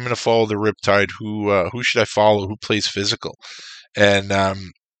 hey, if I'm going to follow the Riptide, who should I follow? Who plays physical? And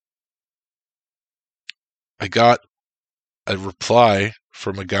I got a reply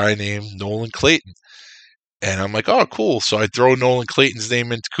from a guy named Nolan Clayton. And I'm like, oh, cool. So I throw Nolan Clayton's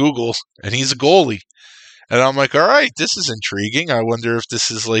name into Google, and he's a goalie. And I'm like, all right, this is intriguing. I wonder if this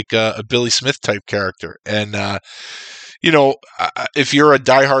is like a Billy Smith type character. And, if you're a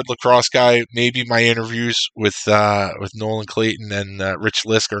diehard lacrosse guy, maybe my interviews with Nolan Clayton and Rich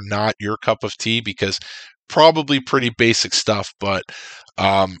Lisk are not your cup of tea because probably pretty basic stuff, but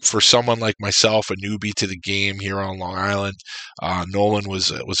for someone like myself, a newbie to the game here on Long Island, Nolan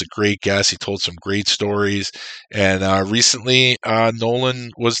was a great guest. He told some great stories, and recently Nolan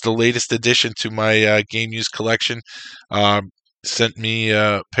was the latest addition to my game use collection. Sent me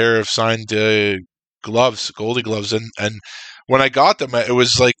a pair of signed gloves, Goldie gloves, and when I got them, it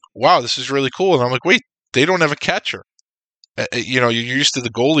was like, wow, this is really cool. And I'm like, wait, they don't have a catcher. You're used to the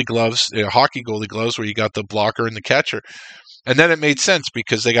goalie gloves, hockey goalie gloves, where you got the blocker and the catcher. And then it made sense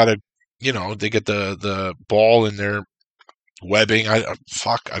because they got they get the ball in their webbing. I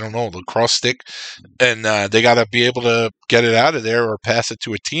don't know, lacrosse stick, and they got to be able to get it out of there or pass it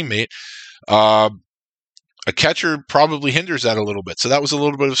to a teammate. A catcher probably hinders that a little bit, so that was a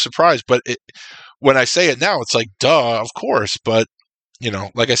little bit of a surprise. But when I say it now, it's like, duh, of course. But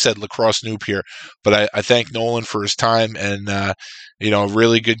like I said, lacrosse noob here. But I thank Nolan for his time, and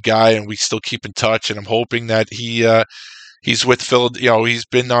really good guy, and we still keep in touch. And I'm hoping that he's with Phil. He's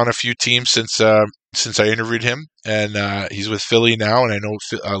been on a few teams since I interviewed him, and he's with Philly now. And I know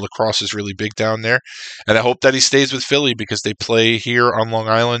lacrosse is really big down there, and I hope that he stays with Philly because they play here on Long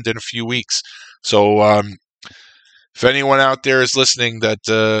Island in a few weeks. So if anyone out there is listening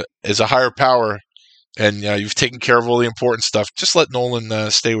that is a higher power, and you've taken care of all the important stuff, just let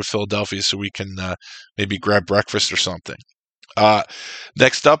Nolan stay with Philadelphia so we can maybe grab breakfast or something.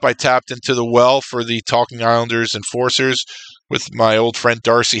 Next up, I tapped into the well for the Talking Islanders Enforcers with my old friend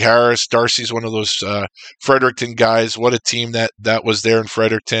Darcy Harris. Darcy's one of those Fredericton guys. What a team that was there in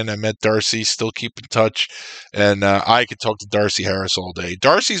Fredericton. I met Darcy, still keep in touch, and I could talk to Darcy Harris all day.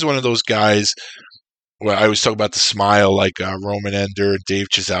 Darcy's one of those guys. Well, I always talk about the smile, like Roman Ender, Dave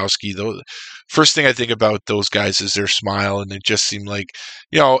Chizowski. First thing I think about those guys is their smile, and they just seem like,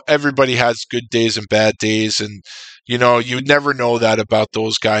 everybody has good days and bad days, and you'd never know that about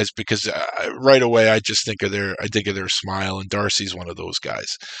those guys because right away I just think of their smile, and Darcy's one of those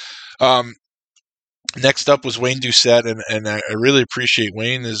guys. Next up was Wayne Doucette, and I really appreciate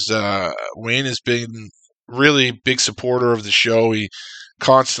Wayne. Wayne has been really big supporter of the show. He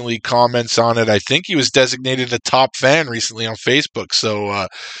constantly comments on it. I think he was designated a top fan recently on Facebook. So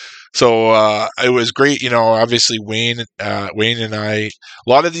it was great. Obviously Wayne and I, a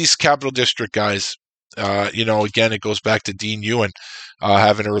lot of these Capital District guys, again, it goes back to Dean Ewan,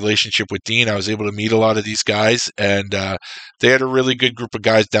 having a relationship with Dean. I was able to meet a lot of these guys, and they had a really good group of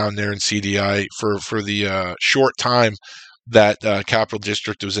guys down there in CDI for the short time that Capital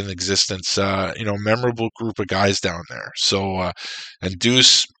District was in existence. Memorable group of guys down there. So, and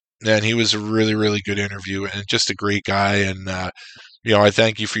Deuce, man, he was a really, really good interview and just a great guy. And, I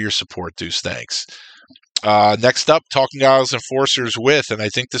thank you for your support, Deuce. Thanks. Next up, Talking Isles Enforcers with, and I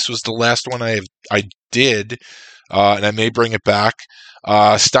think this was the last one I did, and I may bring it back,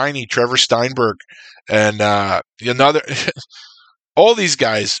 Trevor Steinberg, and another... all these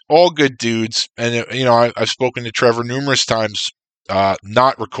guys, all good dudes, and I've spoken to Trevor numerous times,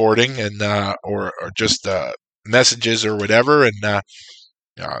 not recording and or just messages or whatever, and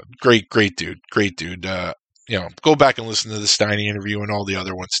great dude. Go back and listen to the Steiny interview and all the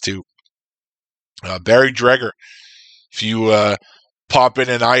other ones too. Barry Dreger, if you pop in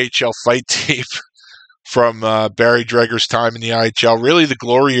an IHL fight tape from Barry Dreger's time in the IHL, really the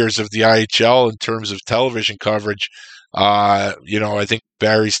glory years of the IHL in terms of television coverage. I think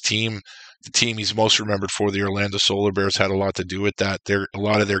Barry's team, the team he's most remembered for, the Orlando Solar Bears, had a lot to do with that. A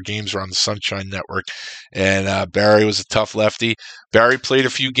lot of their games were on the Sunshine Network, and Barry was a tough lefty. Barry played a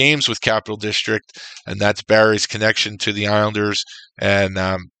few games with Capital District, and that's Barry's connection to the Islanders and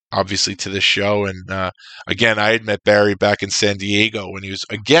obviously to this show. And again, I had met Barry back in San Diego when he was,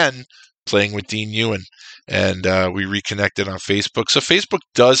 again, playing with Dean Ewan, and we reconnected on Facebook. So Facebook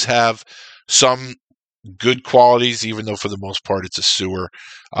does have some good qualities, even though for the most part it's a sewer.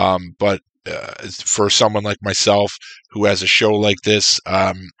 But for someone like myself who has a show like this,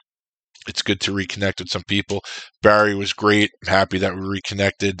 it's good to reconnect with some people. Barry was great. I'm happy that we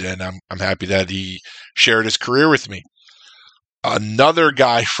reconnected, and I'm happy that he shared his career with me. Another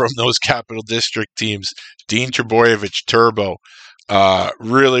guy from those Capital District teams, Dean Trbojevic, Turbo.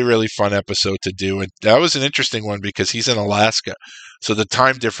 Really, really fun episode to do. And that was an interesting one because he's in Alaska. So the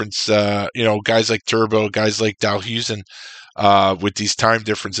time difference, guys like Turbo, guys like Dalhusen, with these time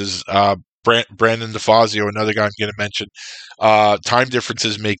differences, Brandon DeFazio, another guy I'm going to mention, time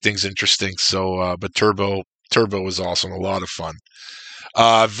differences make things interesting. So, but Turbo was awesome. A lot of fun.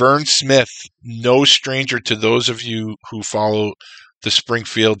 Vern Smith, no stranger to those of you who follow the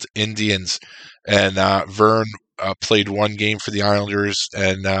Springfield Indians. And Vern played one game for the Islanders.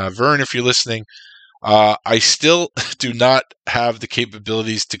 And Vern, if you're listening, I still do not have the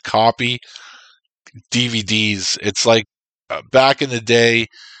capabilities to copy DVDs. It's like back in the day,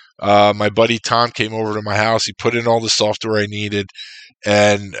 my buddy Tom came over to my house. He put in all the software I needed,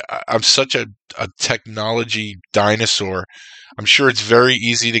 and I'm such a technology dinosaur. I'm sure it's very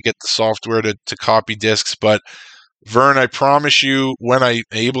easy to get the software to copy discs, but Vern, I promise you, when I'm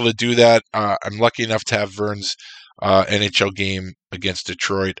able to do that, I'm lucky enough to have Vern's NHL game against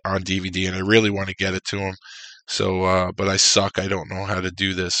Detroit on DVD, and I really want to get it to him. So, but I suck. I don't know how to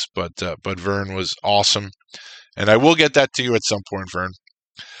do this, but Vern was awesome, and I will get that to you at some point, Vern.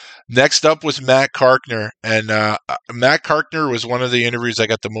 Next up was Matt Carkner, and Matt Carkner was one of the interviews I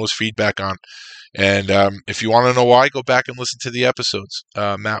got the most feedback on. And if you want to know why, go back and listen to the episodes.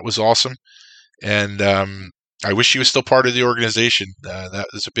 Matt was awesome, and I wish he was still part of the organization. That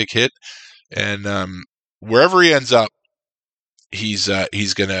was a big hit, and wherever he ends up, he's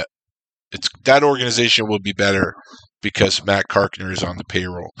gonna. That organization will be better because Matt Carkner is on the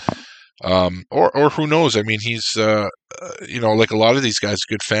payroll. Or who knows? I mean, he's like a lot of these guys,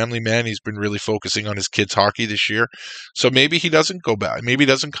 a good family man. He's been really focusing on his kids' hockey this year, so maybe he doesn't go back. Maybe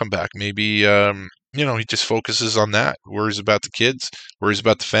he doesn't come back. Maybe he just focuses on that. Worries about the kids. Worries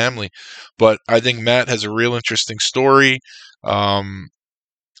about the family. But I think Matt has a real interesting story. And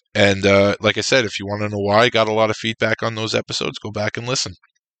like I said, if you want to know why I got a lot of feedback on those episodes, go back and listen.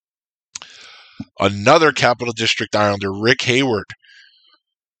 Another Capital District Islander, Rick Hayward.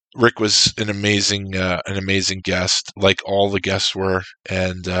 Rick was an amazing guest, like all the guests were,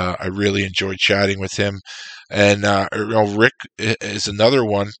 and I really enjoyed chatting with him. And Rick is another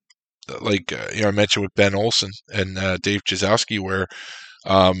one, like I mentioned with Ben Olsen and Dave Jazowski, where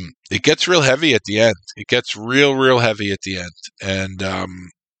it gets real heavy at the end. It gets real heavy at the end, and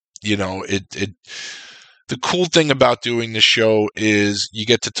the cool thing about doing this show is you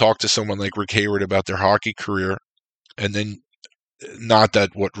get to talk to someone like Rick Hayward about their hockey career, and then. Not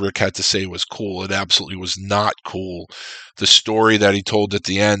that what Rick had to say was cool. It absolutely was not cool. The story that he told at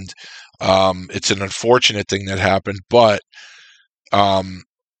the end, it's an unfortunate thing that happened, but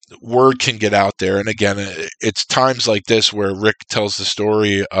word can get out there. And again, it's times like this where Rick tells the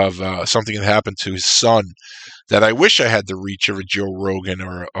story of something that happened to his son that I wish I had the reach of a Joe Rogan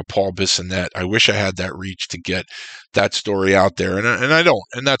or a Paul Bissonnette. I wish I had that reach to get that story out there. And I don't,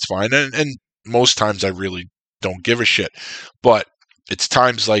 and that's fine. And most times I really don't give a shit, but it's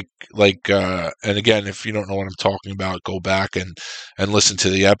times like and again, if you don't know what I'm talking about, go back and listen to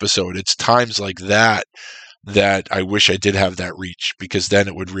the episode. It's times like that I wish I did have that reach, because then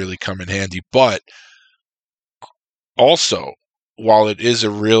it would really come in handy. But also, while it is a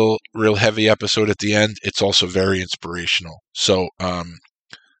real heavy episode at the end, it's also very inspirational. So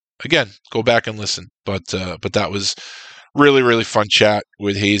again, go back and listen. But that was really fun chat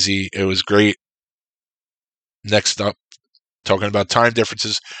with Hazy. It was great. Next up, talking about time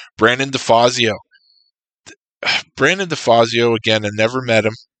differences, Brandon DeFazio. Brandon DeFazio, again, I never met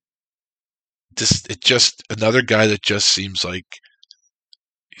him. Just another guy that just seems like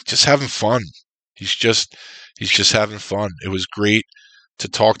he's just having fun. He's just having fun. It was great to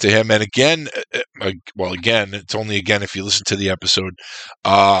talk to him. And again, it's only again if you listen to the episode.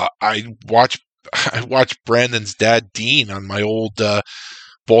 I watched Brandon's dad, Dean, on my old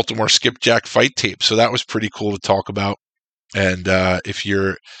Baltimore Skipjack fight tape. So that was pretty cool to talk about. And if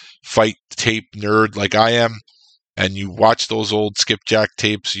you're fight tape nerd like I am, and you watch those old Skipjack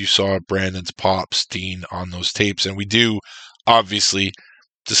tapes, you saw Brandon's pops, Dean, on those tapes. And we do obviously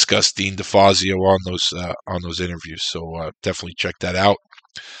discuss Dean DeFazio on those interviews. So definitely check that out.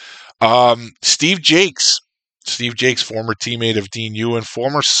 Steve Jakes, former teammate of Dean Ewan,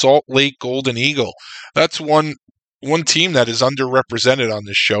 former Salt Lake Golden Eagle. That's one team that is underrepresented on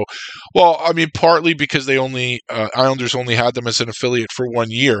this show. Well, I mean, partly because they Islanders only had them as an affiliate for 1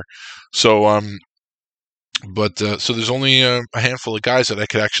 year. So, so there's only a handful of guys that I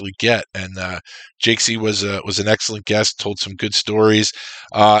could actually get. And Jakesy was an excellent guest, told some good stories.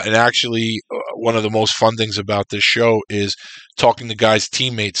 And actually, one of the most fun things about this show is talking to guys'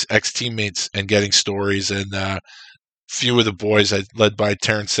 teammates, ex-teammates, and getting stories. And few of the boys, led by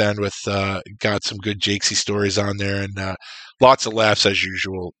Terrence Sandwith, got some good Jakesy stories on there, and lots of laughs as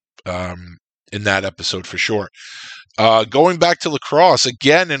usual in that episode for sure. Going back to lacrosse,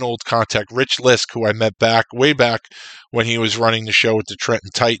 again an old contact, Rich Lisk, who I met way back when he was running the show with the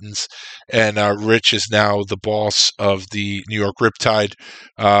Trenton Titans, and Rich is now the boss of the New York Riptide.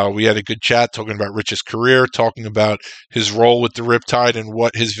 We had a good chat talking about Rich's career, talking about his role with the Riptide and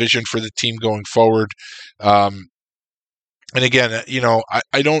what his vision for the team going forward. And again,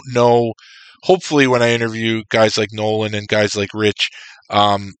 I don't know. Hopefully when I interview guys like Nolan and guys like Rich,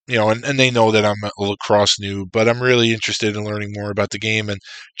 And they know that I'm a lacrosse noob, but I'm really interested in learning more about the game, and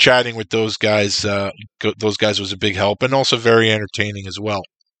chatting with those guys. Those guys was a big help, and also very entertaining as well.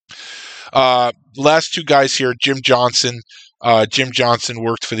 Last two guys here, Jim Johnson. Jim Johnson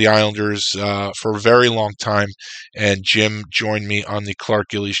worked for the Islanders for a very long time, and Jim joined me on the Clark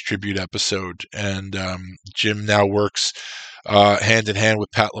Gillies tribute episode. And Jim now works hand in hand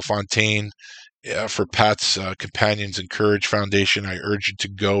with Pat LaFontaine for Pat's Companions and Courage Foundation. I urge you to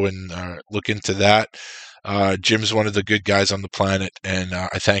go and look into that. Jim's one of the good guys on the planet, and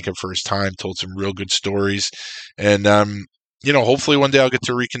I thank him for his time. Told some real good stories, and hopefully one day I'll get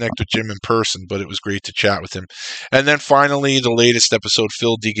to reconnect with Jim in person, but it was great to chat with him. And then finally, the latest episode,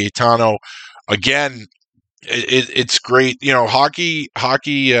 Phil DiGaetano. Again, it's great. Hockey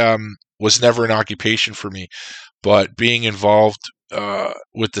was never an occupation for me, but being involved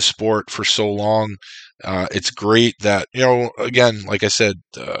with the sport for so long, it's great that, again, like I said,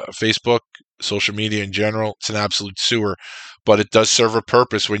 Facebook, social media in general, it's an absolute sewer. But it does serve a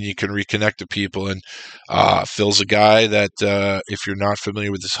purpose when you can reconnect to people. And Phil's a guy that if you're not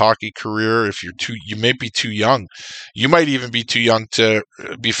familiar with his hockey career, you may be too young. You might even be too young to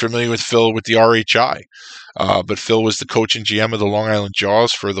be familiar with Phil with the RHI. But Phil was the coach and GM of the Long Island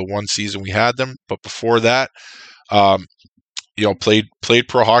Jaws for the one season we had them. But before that, played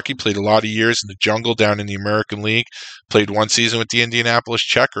pro hockey, played a lot of years in the jungle down in the American League, played one season with the Indianapolis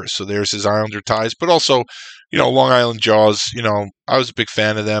Checkers. So there's his Islander ties, but also, Long Island Jaws, I was a big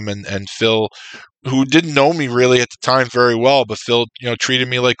fan of them, and Phil, who didn't know me really at the time very well, but Phil, treated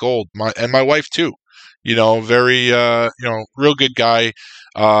me like gold. My wife too, very, real good guy.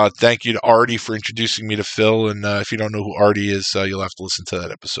 Thank you to Artie for introducing me to Phil. And if you don't know who Artie is, you'll have to listen to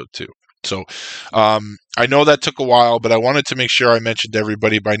that episode too. So I know that took a while, but I wanted to make sure I mentioned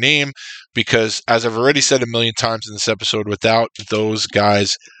everybody by name, because as I've already said a million times in this episode, without those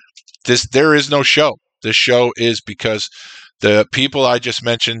guys, there is no show. This show is because the people I just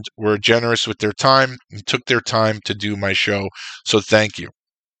mentioned were generous with their time and took their time to do my show. So thank you.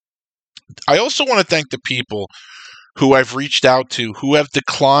 I also want to thank the people who I've reached out to who have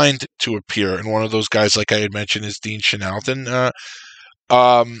declined to appear. And one of those guys, like I had mentioned, is Dean Chenalton.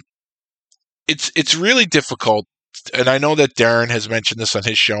 It's really difficult, and I know that Darren has mentioned this on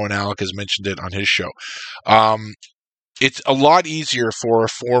his show and Alec has mentioned it on his show. It's a lot easier for a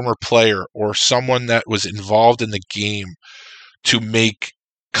former player or someone that was involved in the game to make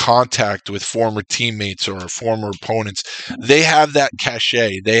contact with former teammates or former opponents. They have that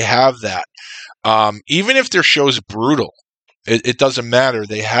cachet. They have that. Even if their show's brutal, it doesn't matter.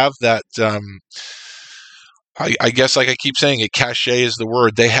 They have that... I guess, like I keep saying, it cachet is the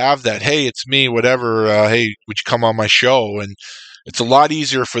word. They have that, hey, it's me, whatever, hey, would you come on my show? And it's a lot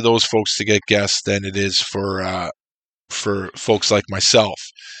easier for those folks to get guests than it is for folks like myself.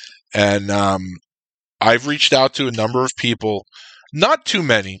 And I've reached out to a number of people, not too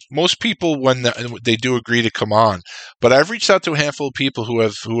many. Most people, when they do agree to come on, but I've reached out to a handful of people who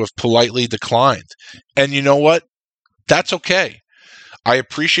have politely declined. And you know what? That's okay. I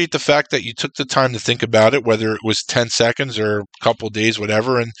appreciate the fact that you took the time to think about it, whether it was 10 seconds or a couple of days,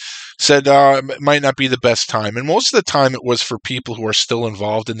 whatever, and said it might not be the best time. And most of the time it was for people who are still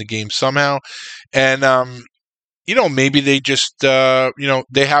involved in the game somehow. And, maybe they just,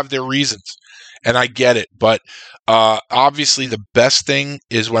 they have their reasons. And I get it. But obviously the best thing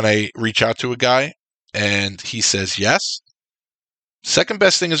is when I reach out to a guy and he says yes. Second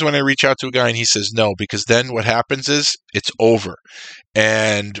best thing is when I reach out to a guy and he says no, because then what happens is it's over.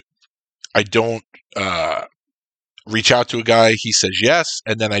 And I don't reach out to a guy, he says yes,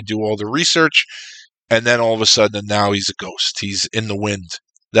 and then I do all the research, and then all of a sudden now he's a ghost. He's in the wind.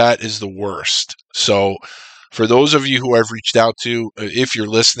 That is the worst. So for those of you who I've reached out to, if you're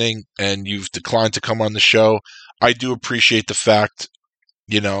listening and you've declined to come on the show, I do appreciate the fact,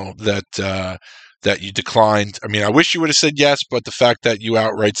 that you declined. I mean, I wish you would have said yes, but the fact that you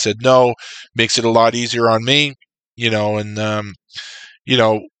outright said no makes it a lot easier on me, and,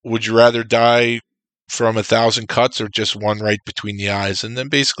 would you rather die from 1,000 cuts or just one right between the eyes? And then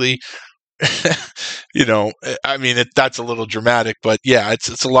basically, that's a little dramatic, but yeah,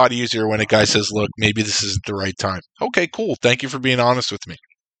 it's a lot easier when a guy says, look, maybe this isn't the right time. Okay, cool. Thank you for being honest with me.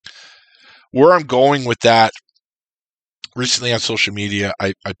 Where I'm going with that, recently on social media,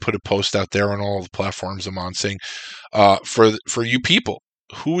 I put a post out there on all the platforms I'm on saying, for you people,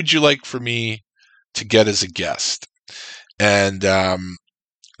 who would you like for me to get as a guest? And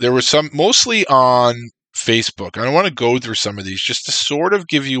there was some, mostly on Facebook. And I want to go through some of these just to sort of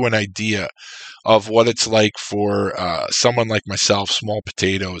give you an idea of what it's like for someone like myself, small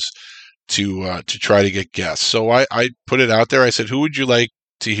potatoes, to try to get guests. So I put it out there. I said, who would you like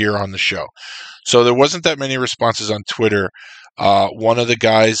to hear on the show? So there wasn't that many responses on Twitter. One of the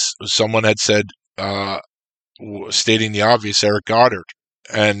guys, someone had said, stating the obvious, Eric Goddard.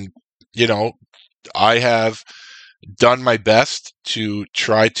 And, I have done my best to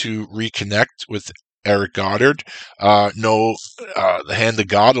try to reconnect with Eric Goddard, know the hand of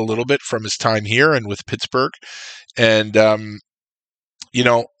God a little bit from his time here and with Pittsburgh. And,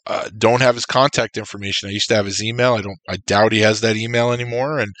 don't have his contact information. I used to have his email. I doubt he has that email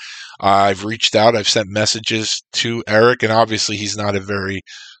anymore. And I've reached out. I've sent messages to Eric, and obviously he's not a very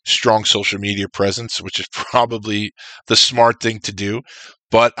strong social media presence, which is probably the smart thing to do.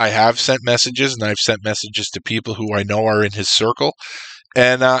 But I have sent messages, and I've sent messages to people who I know are in his circle,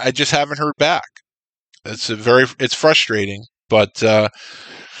 and I just haven't heard back. It's frustrating, but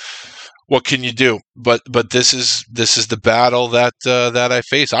what can you do? But this is the battle that I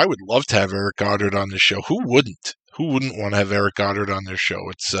face. I would love to have Eric Goddard on the show. Who wouldn't? Who wouldn't want to have Eric Goddard on their show?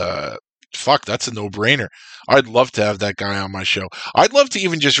 It's that's a no-brainer. I'd love to have that guy on my show. I'd love to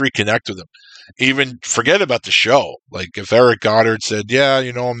even just reconnect with him. Even forget about the show. Like if Eric Goddard said, "Yeah,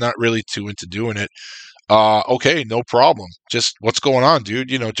 I'm not really too into doing it." Okay, no problem. Just what's going on, dude?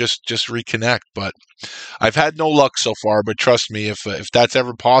 Just reconnect. But I've had no luck so far. But trust me, if that's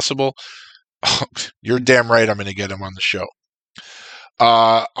ever possible, you're damn right I'm going to get him on the show.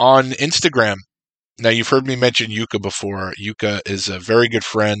 On Instagram, now you've heard me mention Yuka before. Yuka is a very good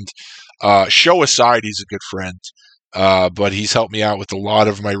friend. Show aside, he's a good friend. But he's helped me out with a lot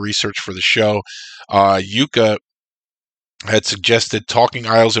of my research for the show. Yuka had suggested Talking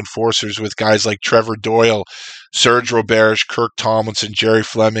Isles Enforcers with guys like Trevor Doyle, Serge Roberge, Kirk Tomlinson, Jerry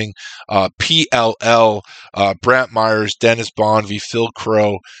Fleming, PLL, Brant Myers, Dennis Bonvie, Phil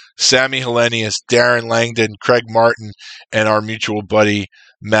Crow, Sammy Hellenius, Darren Langdon, Craig Martin, and our mutual buddy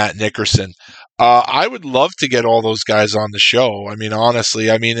Matt Nickerson. I would love to get all those guys on the show. I mean, honestly,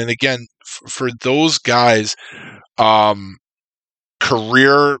 and again, for those guys,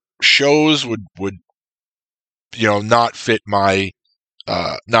 career shows would not fit my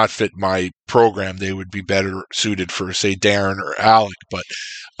program. They would be better suited for, say, Darren or Alec. But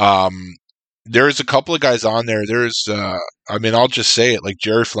there's a couple of guys on there. There's I'll just say it, like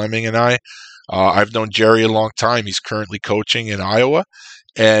Jerry Fleming and I've known Jerry a long time. He's currently coaching in Iowa,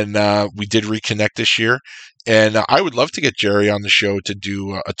 and we did reconnect this year. And I would love to get Jerry on the show to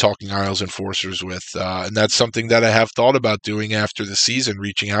do a Talking Isles Enforcers with. And that's something that I have thought about doing after the season,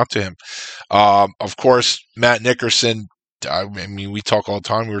 reaching out to him. Of course, Matt Nickerson, we talk all the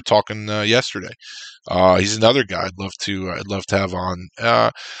time. We were talking yesterday. He's another guy I'd love to have on.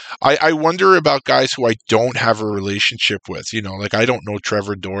 I wonder about guys who I don't have a relationship with. Like I don't know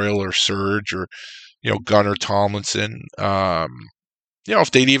Trevor Doyle or Serge or, Gunnar Tomlinson.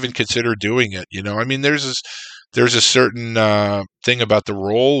 If they'd even consider doing it, there's a certain thing about the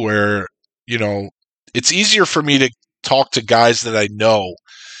role where, it's easier for me to talk to guys that I know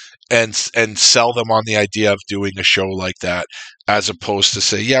and sell them on the idea of doing a show like that, as opposed to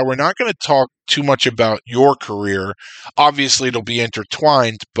say, yeah, we're not going to talk too much about your career. Obviously, it'll be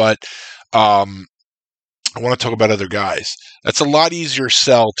intertwined, but I want to talk about other guys. That's a lot easier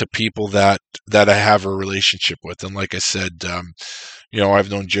sell to people that I have a relationship with. And like I said,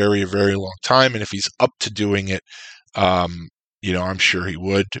 I've known Jerry a very long time, and if he's up to doing it, I'm sure he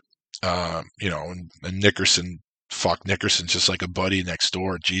would. And Nickerson, Nickerson's just like a buddy next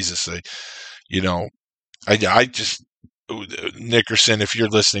door. Jesus, I just, Nickerson, if you're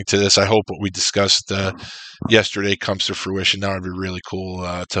listening to this, I hope what we discussed yesterday comes to fruition. That would be really cool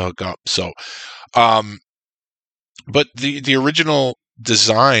to hook up. So, but the original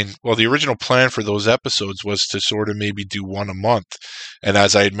design, the original plan for those episodes was to sort of maybe do one a month. And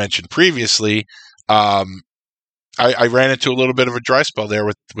as I had mentioned previously, I ran into a little bit of a dry spell there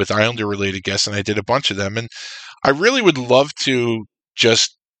with Islander related guests, and I did a bunch of them. And I really would love to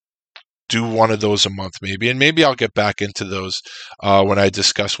just do one of those a month maybe. And maybe I'll get back into those when I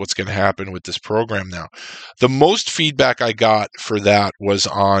discuss what's going to happen with this program now. The most feedback I got for that was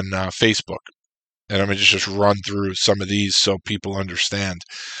on Facebook. And I'm going to just run through some of these so people understand.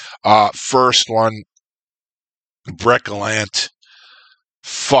 First one, Brett Gallant.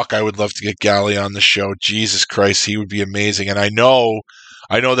 Fuck, I would love to get Gally on the show. Jesus Christ, he would be amazing. And I know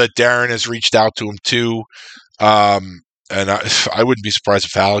that Darren has reached out to him too. And I wouldn't be surprised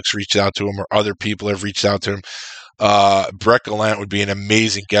if Alex reached out to him or other people have reached out to him. Brett Gallant would be an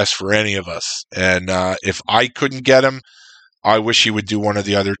amazing guest for any of us. And if I couldn't get him, I wish he would do one of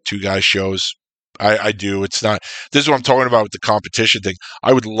the other two guys' shows. I do. It's not. This is what I'm talking about with the competition thing.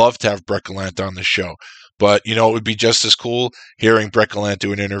 I would love to have Brett Gallant on the show, But, you know, it would be just as cool hearing Brett Gallant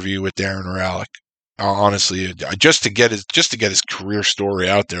do an interview with Darren Oralic. Honestly, just to get his career story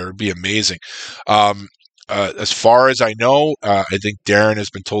out there, it'd be amazing. As far as I know, I think Darren has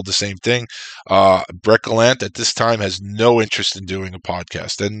been told the same thing. Brett Gallant at this time has no interest in doing a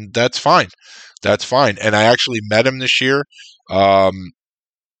podcast, and that's fine. That's fine. And I actually met him this year.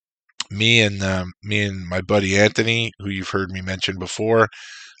 Me and my buddy Anthony, who you've heard me mention before,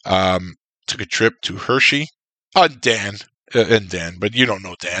 took a trip to Hershey. Dan, but you don't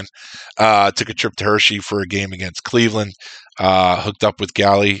know Dan. Took a trip to Hershey for a game against Cleveland. Hooked up with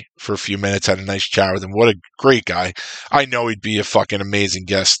Gally for a few minutes, had a nice chat with him. What a great guy. I know he'd be a fucking amazing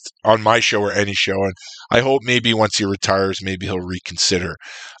guest on my show or any show, and I hope maybe once he retires, maybe he'll reconsider.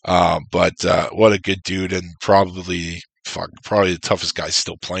 But what a good dude, and probably the toughest guy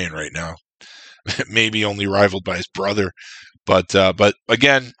still playing right now. Maybe only rivaled by his brother. But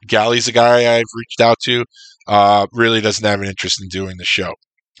again, Gally's a guy I've reached out to. Really doesn't have an interest in doing the show.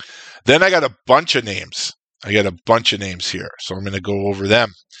 Then I got a bunch of names. Here, so I'm going to go over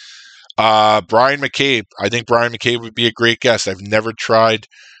them. Brian McCabe. I think Brian McCabe would be a great guest. I've never tried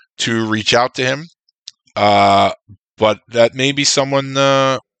to reach out to him, but that may be someone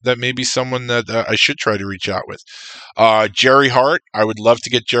that I should try to reach out with. Jerry Hart. I would love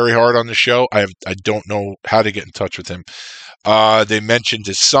to get Jerry Hart on the show. I don't know how to get in touch with him. They mentioned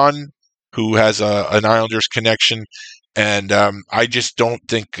his son, who has an Islanders connection. And I just don't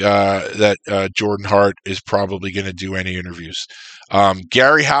think that Jordan Hart is probably going to do any interviews.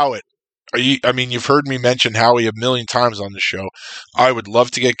 Gary Howitt. You've heard me mention Howie a million times on the show. I would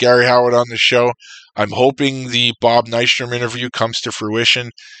love to get Gary Howitt on the show. I'm hoping the Bob Nystrom interview comes to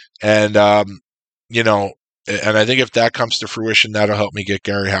fruition. And, and I think if that comes to fruition, that'll help me get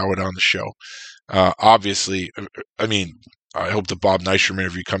Gary Howitt on the show. Obviously, I hope the Bob Nystrom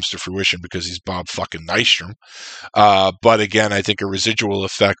interview comes to fruition because he's Bob fucking Nystrom. But again, I think a residual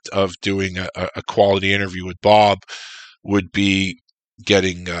effect of doing a quality interview with Bob would be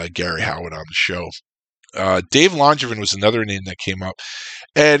getting Gary Howitt on the show. Dave Langevin was another name that came up.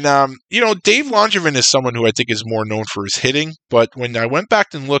 And, Dave Langevin is someone who I think is more known for his hitting. But when I went back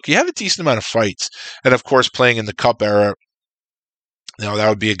and looked, he had a decent amount of fights. And, of course, playing in the Cup era, that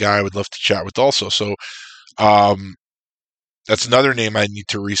would be a guy I would love to chat with also. So, that's another name I need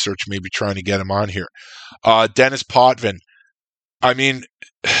to research, maybe trying to get him on here. Dennis Potvin. I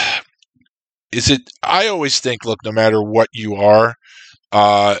always think, look, no matter what you are,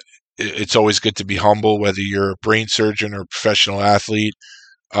 it's always good to be humble, whether you're a brain surgeon or a professional athlete,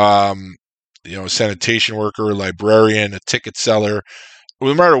 a sanitation worker, a librarian, a ticket seller.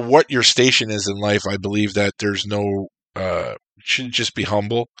 No matter what your station is in life, I believe that there's should just be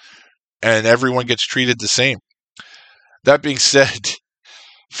humble, and everyone gets treated the same. That being said,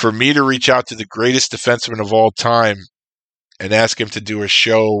 for me to reach out to the greatest defenseman of all time and ask him to do a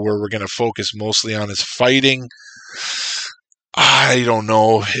show where we're going to focus mostly on his fighting, I don't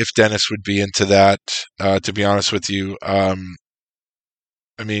know if Dennis would be into that, to be honest with you. That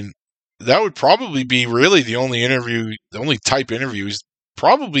would probably be really the only type interview he's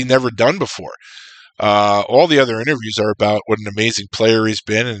probably never done before. All the other interviews are about what an amazing player he's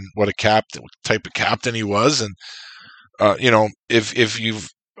been and what type of captain he was. And,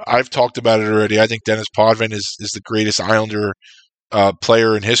 I've talked about it already. I think Dennis Potvin is the greatest Islander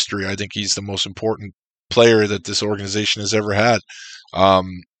player in history. I think he's the most important player that this organization has ever had.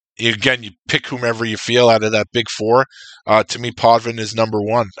 Again, you pick whomever you feel out of that big four. To me, Potvin is number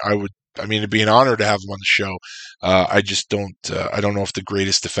one. It'd be an honor to have him on the show. I just don't. I don't know if the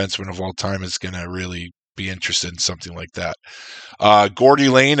greatest defenseman of all time is going to really be interested in something like that. Gordy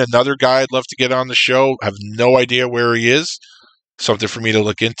Lane, another guy I'd love to get on the show. Have no idea where he is. Something for me to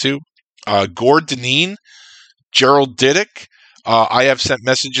look into. Gord Dineen, Gerald Diduck. I have sent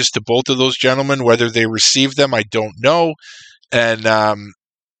messages to both of those gentlemen. Whether they received them, I don't know. And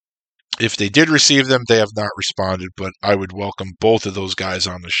if they did receive them, they have not responded. But I would welcome both of those guys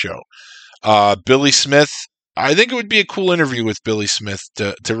on the show. Billy Smith. I think it would be a cool interview with Billy Smith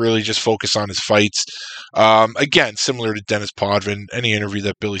to really just focus on his fights. Again, similar to Dennis Potvin, any interview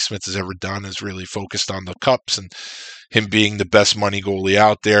that Billy Smith has ever done is really focused on the Cups and him being the best money goalie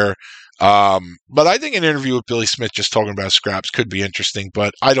out there. But I think an interview with Billy Smith just talking about scraps could be interesting,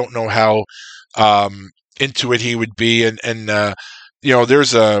 but I don't know how into it he would be. And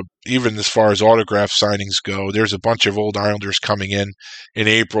there's even as far as autograph signings go, there's a bunch of old Islanders coming in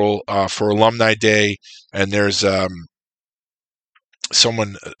April for Alumni Day. And there's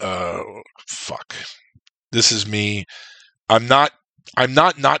someone, this is me. I'm not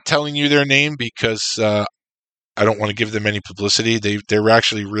telling you their name because I don't want to give them any publicity. They were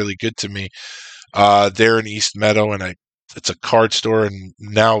actually really good to me. there in East Meadow, and it's a card store, and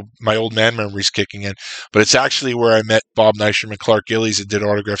now my old man memory's kicking in. But it's actually where I met Bob Nystrom and Clark Gillies and did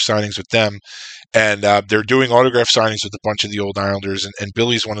autograph signings with them. And they're doing autograph signings with a bunch of the old Islanders, and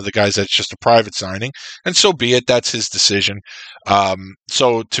Billy's one of the guys that's just a private signing, and so be it. That's his decision.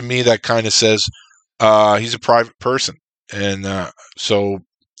 So to me, that kind of says he's a private person, and so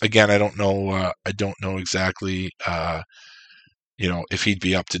again, I don't know exactly, if he'd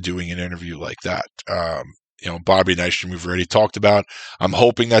be up to doing an interview like that. Bobby Nystrom, we've already talked about. I'm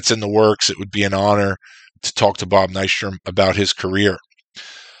hoping that's in the works. It would be an honor to talk to Bob Nystrom about his career.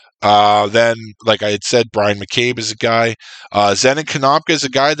 Then, like I had said, Brian McCabe is a guy. Zenon Konopka is a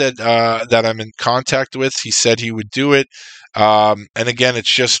guy that I'm in contact with. He said he would do it. And again,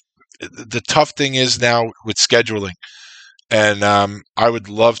 it's just the tough thing is now with scheduling. And I would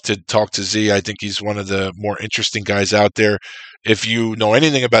love to talk to Z. I think he's one of the more interesting guys out there. If you know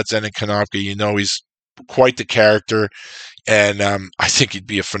anything about Zenon Konopka, you know he's quite the character, and I think he'd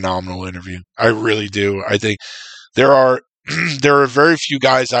be a phenomenal interview. I really do. I think there are very few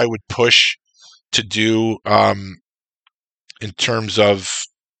guys I would push to do in terms of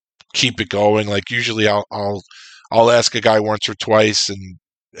keep it going. Like usually I'll ask a guy once or twice, and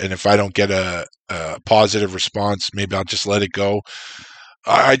if I don't get a positive response, maybe I'll just let it go.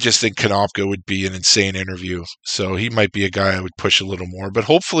 I just think Konopka would be an insane interview, so he might be a guy I would push a little more. But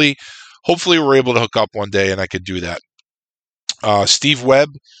hopefully we're able to hook up one day and I could do that. Steve Webb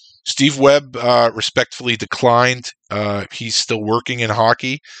respectfully declined. He's still working in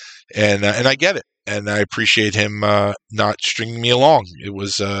hockey, and I get it, and I appreciate him not stringing me along. It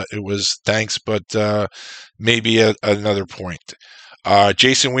was thanks, but maybe another point.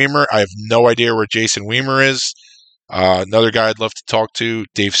 Jason Weimer, I have no idea where Jason Weimer is. Another guy I'd love to talk to,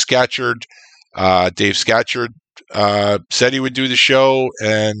 Dave Scatchard. Dave Scatchard said he would do the show,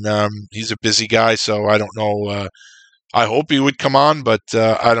 and he's a busy guy, so I don't know. I hope he would come on, but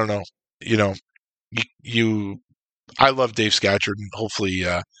I don't know. I love Dave Scatchard, and hopefully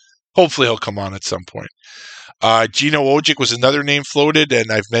he'll come on at some point. Gino Ojic was another name floated, and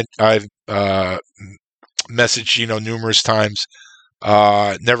I've messaged Gino numerous times.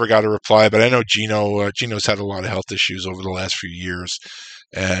 Never got a reply, but I know Gino's had a lot of health issues over the last few years,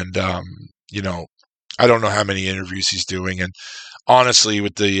 and I don't know how many interviews he's doing, and honestly,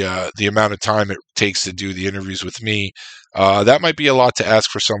 with the amount of time it takes to do the interviews with me, that might be a lot to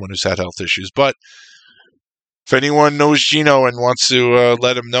ask for someone who's had health issues. But if anyone knows Gino and wants to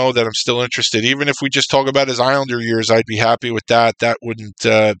let him know that I'm still interested, even if we just talk about his Islander years, I'd be happy with that. That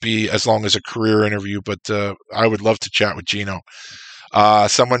wouldn't be as long as a career interview, but I would love to chat with Gino.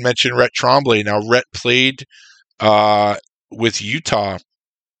 Someone mentioned Rhett Tremblay. Now, Rhett played with Utah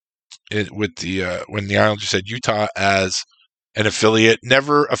when the Islanders had Utah as an affiliate,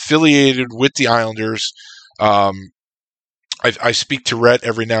 never affiliated with the Islanders. I speak to Rhett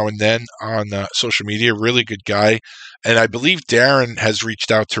every now and then on social media, really good guy. And I believe Darren has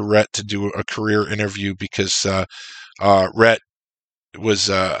reached out to Rhett to do a career interview because Rhett was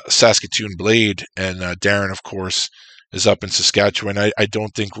Saskatoon Blade, and Darren, of course, is up in Saskatchewan. I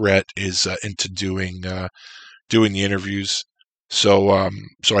don't think Rhett is into doing the interviews. So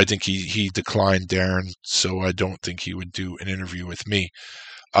I think he declined Darren, so I don't think he would do an interview with me.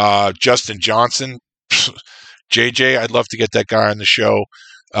 Justin Johnson, JJ, I'd love to get that guy on the show.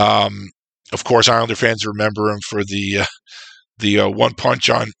 Of course, Islander fans remember him for the one punch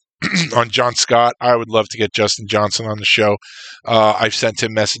on on John Scott. I would love to get Justin Johnson on the show. I've sent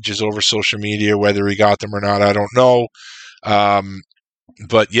him messages over social media. Whether he got them or not, I don't know.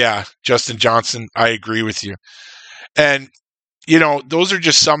 But yeah, Justin Johnson, I agree with you. And those are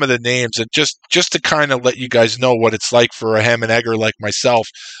just some of the names, and just to kind of let you guys know what it's like for a ham and egger like myself,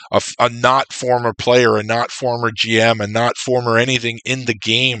 a not former player, a not former GM, a not former anything in the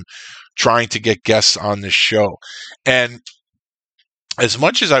game, trying to get guests on this show. And as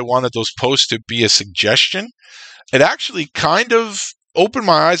much as I wanted those posts to be a suggestion, it actually kind of opened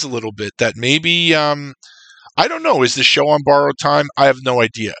my eyes a little bit that maybe, I don't know, is the show on borrowed time? I have no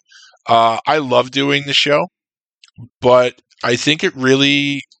idea. I love doing the show, but I think it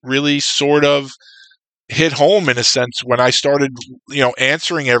really, really sort of hit home in a sense when I started,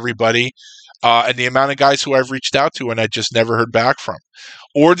 answering everybody, and the amount of guys who I've reached out to and I just never heard back from,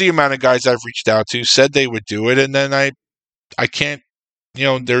 or the amount of guys I've reached out to said they would do it, and then I can't,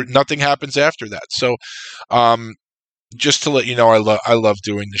 nothing happens after that. So, just to let you know, I love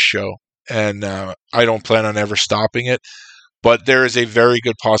doing the show, and I don't plan on ever stopping it. But there is a very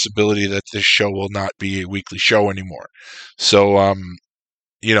good possibility that this show will not be a weekly show anymore. So,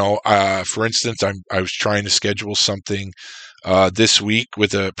 for instance, I was trying to schedule something this week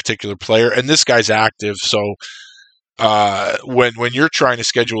with a particular player, and this guy's active. So when you're trying to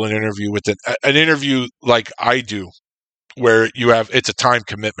schedule an interview with an interview like I do, where it's a time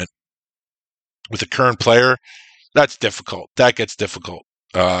commitment with a current player, that's difficult. That gets difficult.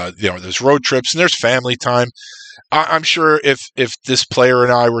 There's road trips and there's family time. I'm sure if this player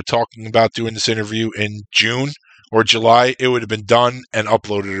and I were talking about doing this interview in June or July, it would have been done and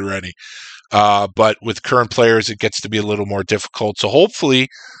uploaded already. But with current players, it gets to be a little more difficult. So hopefully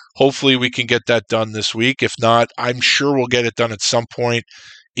we can get that done this week. If not, I'm sure we'll get it done at some point,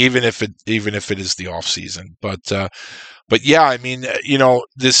 even if it is the off season. But yeah, I mean,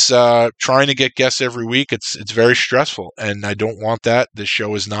 this trying to get guests every week, it's very stressful, and I don't want that. This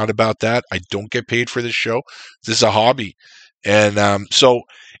show is not about that. I don't get paid for this show. This is a hobby, and so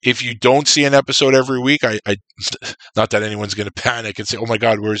if you don't see an episode every week, I not that anyone's going to panic and say, "Oh my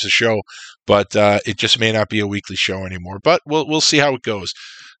God, where's the show?" But it just may not be a weekly show anymore. But we'll see how it goes,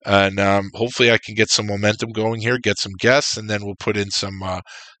 and hopefully I can get some momentum going here, get some guests, and then we'll put in some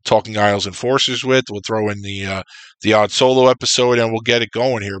Talking Isles Enforcers with. We'll throw in the odd solo episode, and we'll get it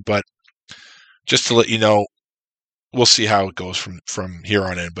going here. But just to let you know, we'll see how it goes from here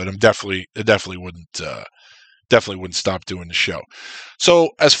on in. But I definitely wouldn't stop doing the show. So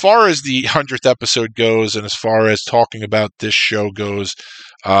as far as the 100th episode goes, and as far as talking about this show goes,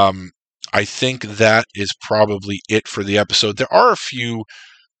 I think that is probably it for the episode. There are a few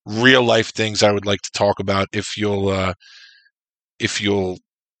real life things I would like to talk about if you'll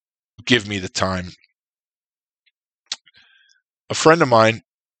give me the time. A friend of mine,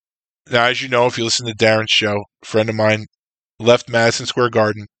 now as you know, if you listen to Darren's show, a friend of mine left Madison Square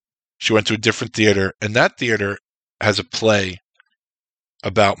Garden. She went to a different theater, and that theater has a play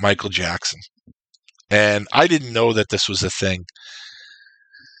about Michael Jackson. And I didn't know that this was a thing.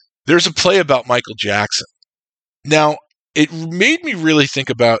 There's a play about Michael Jackson. Now, it made me really think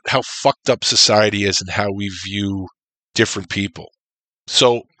about how fucked up society is and how we view different people.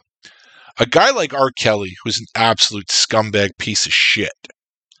 So, a guy like R. Kelly, who's an absolute scumbag piece of shit,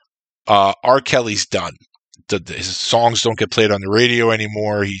 R. Kelly's done. His songs don't get played on the radio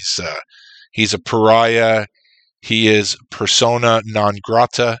anymore. He's a pariah. He is persona non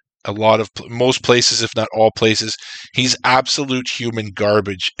grata. Most places, if not all places, he's absolute human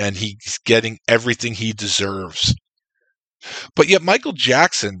garbage, and he's getting everything he deserves. But yet Michael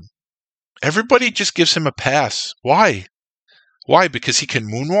Jackson, everybody just gives him a pass. Why? Why? Because he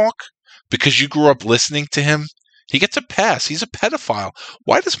can moonwalk? Because you grew up listening to him? He gets a pass. He's a pedophile.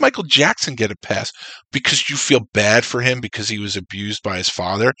 Why does Michael Jackson get a pass? Because you feel bad for him because he was abused by his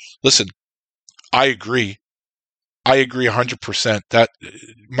father? Listen, I agree. I agree 100% that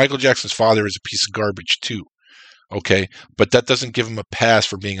Michael Jackson's father is a piece of garbage too. Okay, but that doesn't give him a pass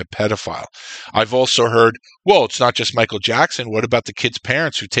for being a pedophile. I've also heard, well, it's not just Michael Jackson. What about the kids'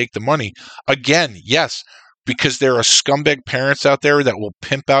 parents who take the money? Again, yes, because there are scumbag parents out there that will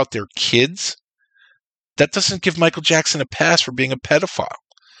pimp out their kids. That doesn't give Michael Jackson a pass for being a pedophile.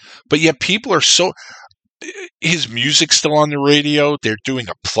 But yet people are so... His music's still on the radio. They're doing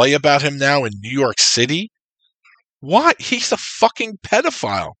a play about him now in New York City. Why? He's a fucking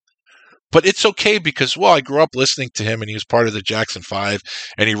pedophile. But it's okay because, well, I grew up listening to him and he was part of the Jackson 5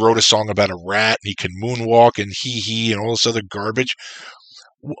 and he wrote a song about a rat and he can moonwalk and he and all this other garbage.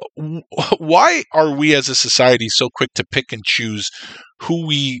 Why are we as a society so quick to pick and choose who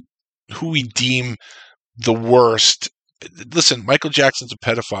we deem the worst? Listen, Michael Jackson's a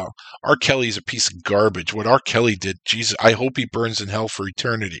pedophile. R. Kelly's a piece of garbage. What R. Kelly did, Jesus, I hope he burns in hell for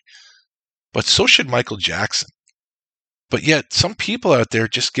eternity. But so should Michael Jackson. But yet, some people out there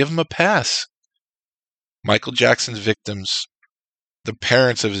just give him a pass. Michael Jackson's victims, the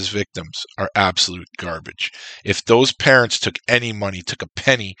parents of his victims, are absolute garbage. If those parents took any money, took a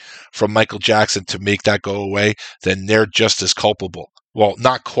penny from Michael Jackson to make that go away, then they're just as culpable. Well,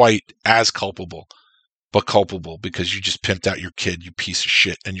 not quite as culpable, but culpable because you just pimped out your kid, you piece of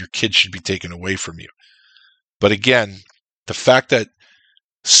shit, and your kid should be taken away from you. But again, the fact that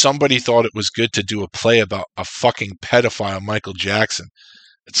somebody thought it was good to do a play about a fucking pedophile, Michael Jackson,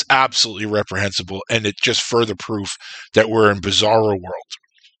 it's absolutely reprehensible, and it's just further proof that we're in bizarro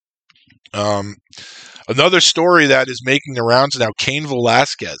world. Another story that is making the rounds now, Cain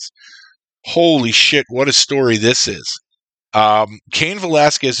Velasquez. Holy shit, what a story this is. Cain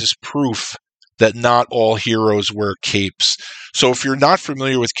Velasquez is proof that not all heroes wear capes. So if you're not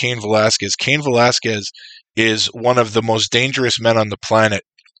familiar with Cain Velasquez is one of the most dangerous men on the planet.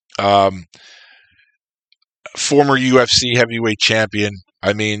 Former UFC heavyweight champion.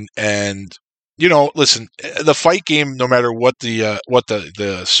 I mean, and listen, the fight game, no matter what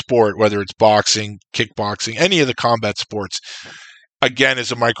the sport, whether it's boxing, kickboxing, any of the combat sports, again,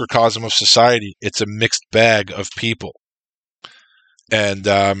 is a microcosm of society. It's a mixed bag of people. And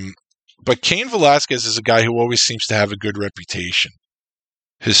but Cain Velasquez is a guy who always seems to have a good reputation.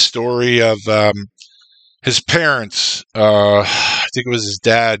 His story of his parents, I think it was his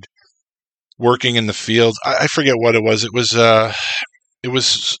dad, working in the field. I forget what it was. It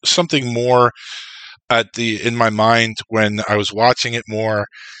was something more in my mind when I was watching it more.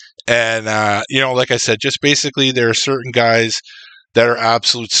 And like I said, just basically there are certain guys that are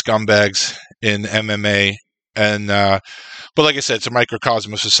absolute scumbags in MMA, and but like I said, it's a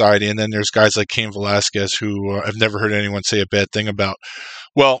microcosm of society. And then there's guys like Cain Velasquez, who I've never heard anyone say a bad thing about.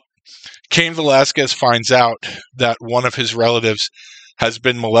 Well, Cain Velasquez finds out that one of his relatives has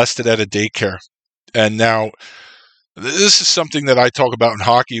been molested at a daycare. And now, this is something that I talk about in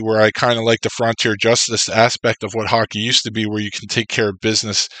hockey, where I kind of like the frontier justice aspect of what hockey used to be, where you can take care of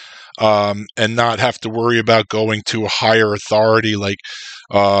business and not have to worry about going to a higher authority like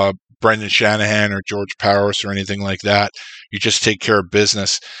Brendan Shanahan or George Paris or anything like that. You just take care of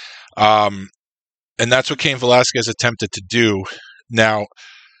business. And that's what Cain Velasquez attempted to do. Now,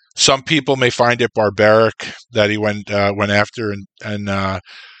 some people may find it barbaric that he went after, and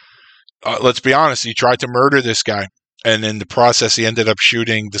let's be honest, he tried to murder this guy, and in the process, he ended up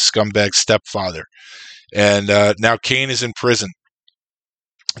shooting the scumbag stepfather. And now Cain is in prison.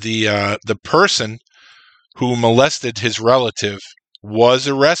 The person who molested his relative was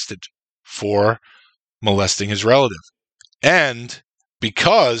arrested for molesting his relative, and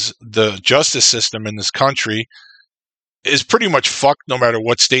because the justice system in this country is pretty much fucked no matter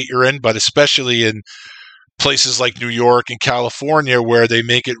what state you're in, but especially in places like New York and California, where they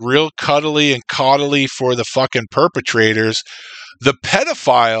make it real cuddly and coddly for the fucking perpetrators, the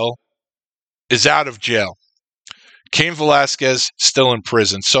pedophile is out of jail. Cain Velasquez still in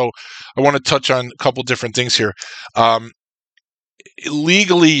prison. So I want to touch on a couple different things here.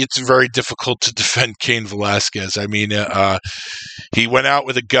 Legally, it's very difficult to defend Cain Velasquez. I mean, he went out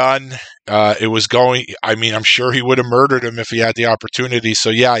with a gun. I'm sure he would have murdered him if he had the opportunity. So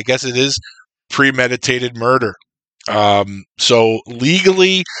yeah, I guess it is premeditated murder. So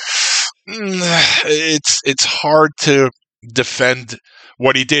legally, it's hard to defend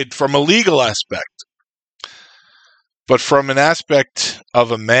what he did from a legal aspect. But from an aspect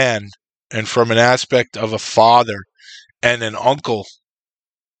of a man, and from an aspect of a father and an uncle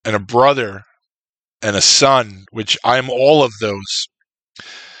and a brother and a son, which I'm all of those,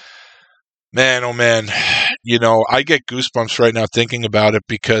 man, oh man, I get goosebumps right now thinking about it,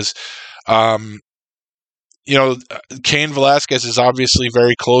 because Cain Velasquez is obviously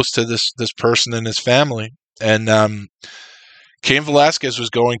very close to this person and his family, and Cain Velasquez was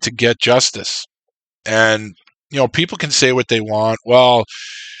going to get justice. And people can say what they want. Well,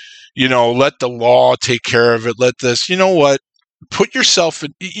 let the law take care of it. Let this, what? Put yourself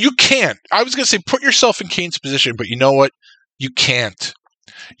in, you can't. I was going to say put yourself in Cain's position, but you know what? You can't.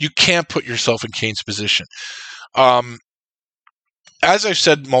 You can't put yourself in Cain's position. As I've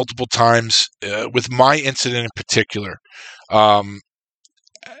said multiple times, with my incident in particular, on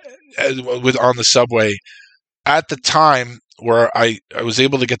the subway, at the time where I was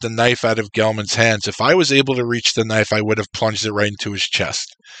able to get the knife out of Gelman's hands, if I was able to reach the knife, I would have plunged it right into his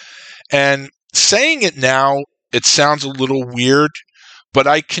chest. And saying it now, it sounds a little weird, but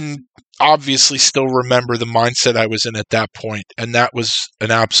I can obviously still remember the mindset I was in at that point, and that was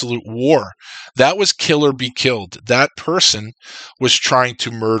an absolute war. That was kill or be killed. That person was trying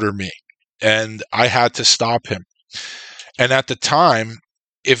to murder me, and I had to stop him. And at the time,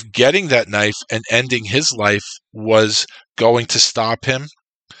 if getting that knife and ending his life was going to stop him,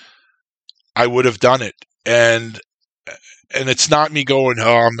 I would have done it. And it's not me going,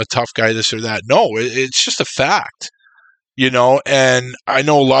 oh, I'm a tough guy, this or that. No, it's just a fact, and I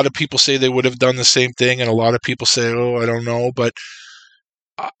know a lot of people say they would have done the same thing, and a lot of people say, oh, I don't know, but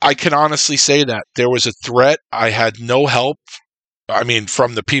I can honestly say that there was a threat. I had no help. I mean,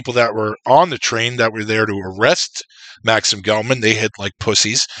 from the people that were on the train that were there to arrest Maxim Gelman, they hit like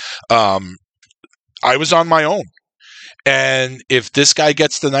pussies. I was on my own. And if this guy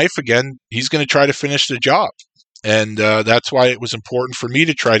gets the knife again, he's going to try to finish the job. And that's why it was important for me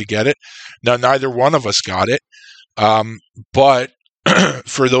to try to get it. Now, neither one of us got it. But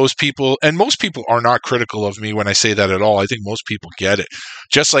for those people, and most people are not critical of me when I say that at all. I think most people get it.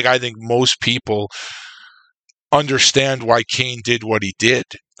 Just like I think most people understand why Cain did what he did.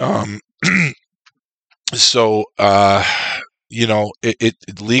 So,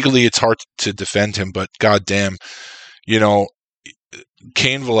 legally it's hard to defend him, but goddamn,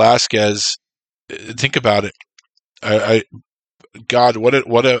 Cain Velasquez think about it. God, what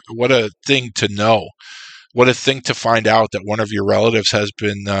a thing to know. What a thing to find out that one of your relatives has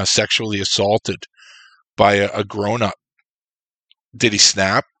been sexually assaulted by a grown-up. Did he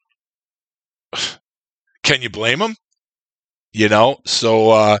snap? Can you blame him?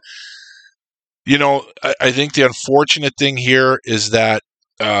 So, I think the unfortunate thing here is that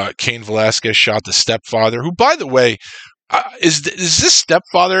Cain Velasquez shot the stepfather, who, by the way, is this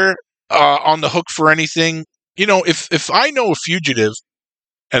stepfather on the hook for anything? If I know a fugitive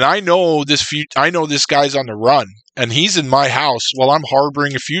and I know this guy's on the run and he's in my house while I'm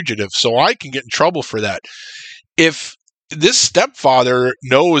harboring a fugitive, so I can get in trouble for that. If this stepfather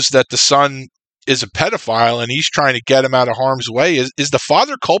knows that the son is a pedophile and he's trying to get him out of harm's way, is the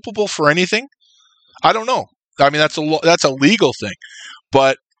father culpable for anything? I don't know. I mean, that's a legal thing,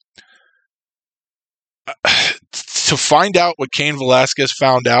 but to find out what Cain Velasquez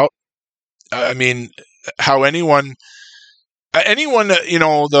found out, I mean, how anyone,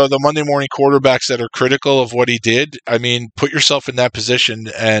 the Monday morning quarterbacks that are critical of what he did, I mean, put yourself in that position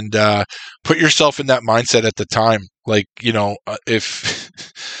and put yourself in that mindset at the time. Like,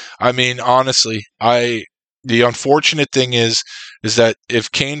 honestly, the unfortunate thing is that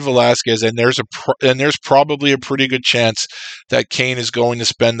if Cain Velasquez, and there's probably a pretty good chance that Cain is going to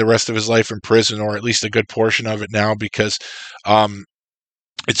spend the rest of his life in prison, or at least a good portion of it now, because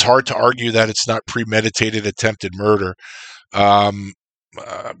it's hard to argue that it's not premeditated attempted murder.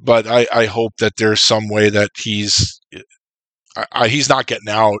 But I hope that there's some way that he's not getting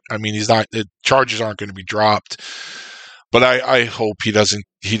out. I mean, the charges aren't going to be dropped. But I hope he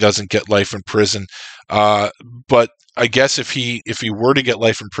doesn't get life in prison. But I guess if he were to get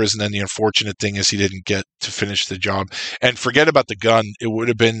life in prison, then the unfortunate thing is he didn't get to finish the job. And forget about the gun; it would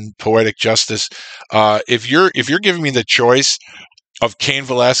have been poetic justice. If you're giving me the choice of Cain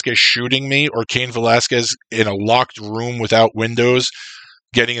Velasquez shooting me or Cain Velasquez in a locked room without windows,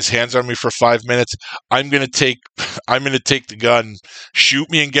 getting his hands on me for 5 minutes, I'm gonna take the gun, shoot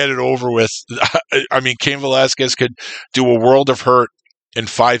me and get it over with. I mean, Cain Velasquez could do a world of hurt in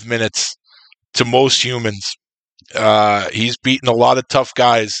 5 minutes to most humans. He's beaten a lot of tough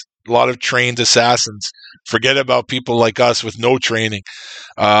guys, a lot of trained assassins. Forget about people like us with no training.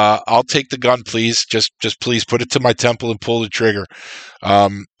 I'll take the gun, please. Just please put it to my temple and pull the trigger.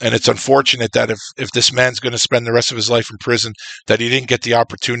 And it's unfortunate that if this man's going to spend the rest of his life in prison, that he didn't get the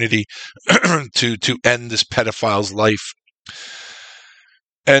opportunity to end this pedophile's life.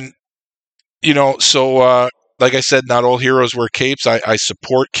 And so like I said, not all heroes wear capes. I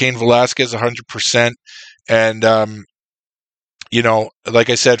support Cain Velasquez 100%. And like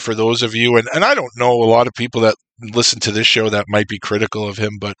I said, for those of you, and I don't know a lot of people that listen to this show that might be critical of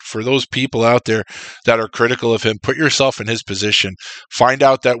him, but for those people out there that are critical of him, put yourself in his position. Find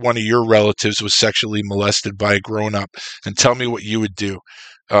out that one of your relatives was sexually molested by a grown-up and tell me what you would do.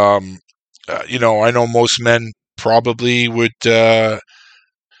 I know most men probably would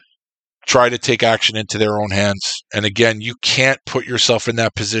try to take action into their own hands. And again, you can't put yourself in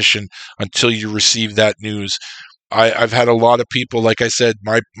that position until you receive that news. I've had a lot of people, like I said,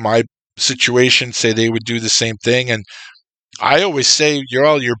 my situation, say they would do the same thing. And I always say,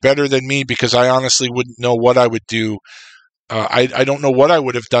 you're better than me, because I honestly wouldn't know what I would do. I don't know what I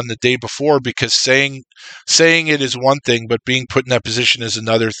would have done the day before, because saying it is one thing, but being put in that position is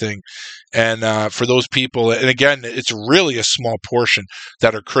another thing. And for those people, and again, it's really a small portion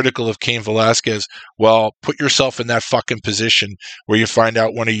that are critical of Cain Velasquez. Well, put yourself in that fucking position where you find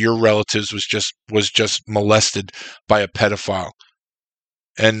out one of your relatives was just molested by a pedophile.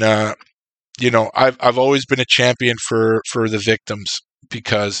 And I've always been a champion for the victims,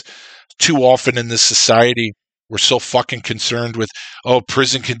 because too often in this society, we're so fucking concerned with,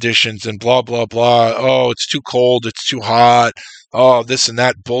 prison conditions and blah, blah, blah. Oh, it's too cold. It's too hot. Oh, this and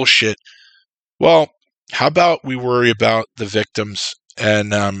that bullshit. Well, how about we worry about the victims?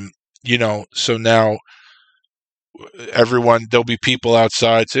 And, so now there'll be people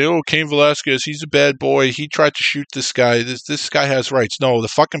outside say, Cain Velasquez, he's a bad boy. He tried to shoot this guy. This guy has rights. No, the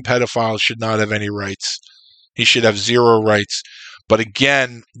fucking pedophile should not have any rights. He should have zero rights. But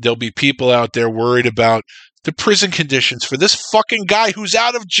again, there'll be people out there worried about the prison conditions for this fucking guy who's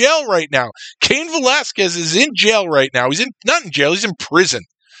out of jail right now. Cain Velasquez is in jail right now. Not in jail, he's in prison.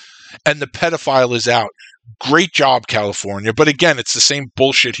 And the pedophile is out. Great job, California. But again, it's the same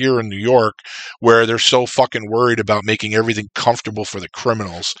bullshit here in New York, where they're so fucking worried about making everything comfortable for the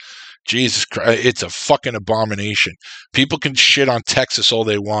criminals. Jesus Christ, it's a fucking abomination. People can shit on Texas all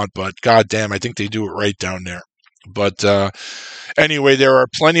they want, but goddamn, I think they do it right down there. But anyway, there are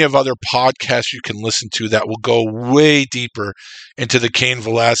plenty of other podcasts you can listen to that will go way deeper into the Cain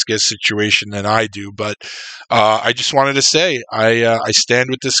Velasquez situation than I do. But I just wanted to say I stand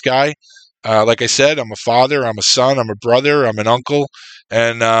with this guy. Like I said, I'm a father, I'm a son, I'm a brother, I'm an uncle,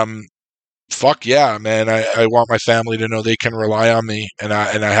 and fuck yeah, man! I want my family to know they can rely on me, and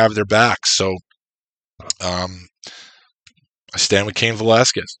I have their backs. So I stand with Cain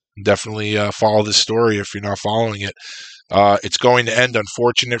Velasquez. Definitely follow this story if you're not following it. It's going to end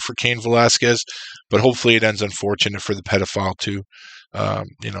unfortunate for Cain Velasquez, but hopefully it ends unfortunate for the pedophile too.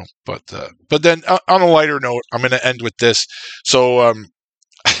 But then on a lighter note, I'm going to end with this. So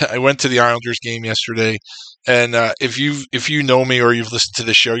I went to the Islanders game yesterday, and if you know me or you've listened to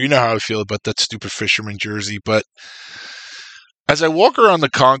the show, you know how I feel about that stupid fisherman jersey. But as I walk around the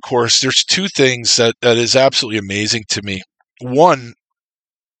concourse, there's two things that is absolutely amazing to me. One,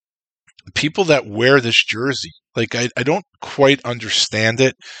 people that wear this jersey. Like, I don't quite understand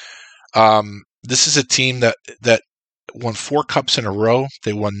it. This is a team that won 4 cups in a row.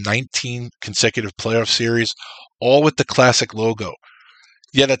 They won 19 consecutive playoff series, all with the classic logo.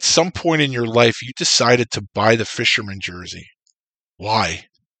 Yet at some point in your life, you decided to buy the fisherman jersey. Why?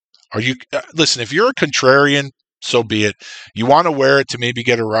 Are you listen, if you're a contrarian, so be it. You want to wear it to maybe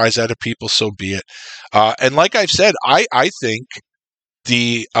get a rise out of people, so be it. And like I've said, I think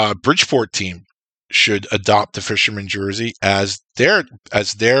the Bridgeport team should adopt the fisherman jersey as their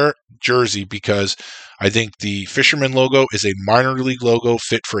jersey, because I think the fisherman logo is a minor league logo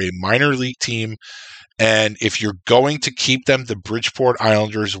fit for a minor league team. And if you're going to keep them the Bridgeport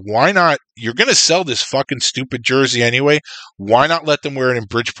Islanders, why not? You're going to sell this fucking stupid jersey anyway. Why not let them wear it in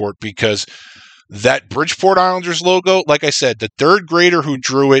Bridgeport? Because that Bridgeport Islanders logo, like I said, the third grader who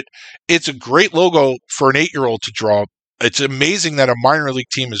drew it, it's a great logo for an 8-year-old to draw. It's amazing that a minor league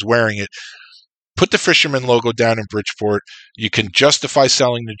team is wearing it. Put the fisherman logo down in Bridgeport. You can justify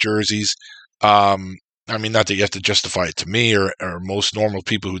selling the jerseys. I mean, not that you have to justify it to me or most normal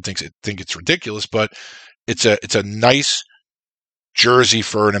people who think it's ridiculous, but it's a nice jersey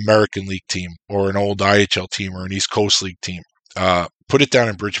for an American League team or an old IHL team or an East Coast League team. Put it down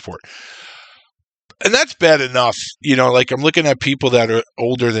in Bridgeport. And that's bad enough. Like, I'm looking at people that are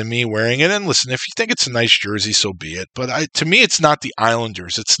older than me wearing it. And listen, if you think it's a nice jersey, so be it. But to me, it's not the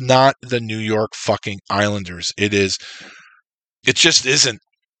Islanders. It's not the New York fucking Islanders. It just isn't.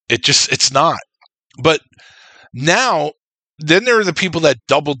 It's not. But now, then there are the people that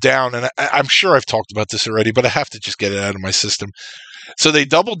double down. And I'm sure I've talked about this already, but I have to just get it out of my system. So they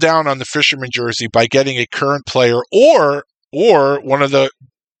double down on the fisherman jersey by getting a current player or one of the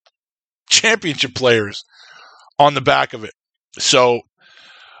championship players on the back of it. So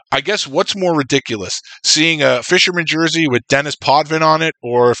I guess what's more ridiculous, seeing a fisherman jersey with Dennis Potvin on it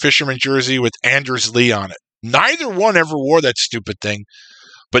or a fisherman jersey with Anders Lee on it? Neither one ever wore that stupid thing,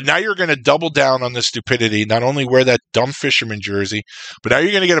 but now you're going to double down on the stupidity, not only wear that dumb fisherman jersey, but now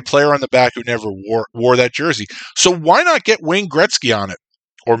you're going to get a player on the back who never wore that jersey. So why not get Wayne Gretzky on it,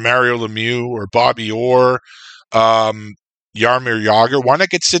 or Mario Lemieux, or Bobby Orr, Jaromir Jagr? Why not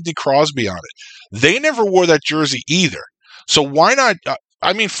get Sidney Crosby on it? They never wore that jersey either. So why not?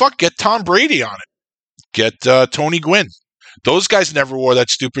 Get Tom Brady on it. Get Tony Gwynn. Those guys never wore that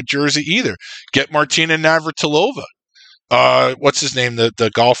stupid jersey either. Get Martina Navratilova. What's his name?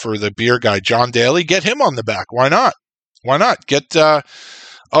 The golfer, the beer guy, John Daly. Get him on the back. Why not? Why not? Get Weber,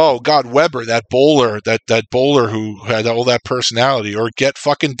 that bowler who had all that personality, or get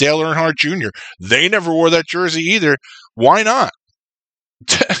fucking Dale Earnhardt Jr. They never wore that jersey either. Why not?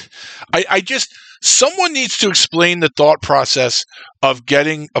 Someone needs to explain the thought process of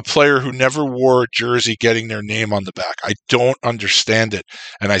getting a player who never wore a jersey getting their name on the back. I don't understand it.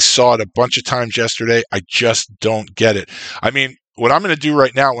 And I saw it a bunch of times yesterday. I just don't get it. I mean, what I'm going to do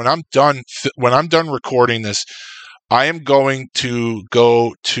right now, when I'm done recording this, I am going to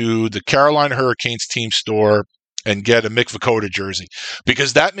go to the Carolina Hurricanes team store and get a Mick Vukota jersey,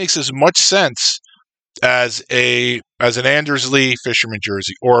 because that makes as much sense as an Anders Lee fisherman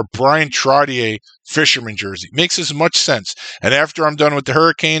jersey or a Brian Trottier fisherman jersey. Makes as much sense. And after I'm done with the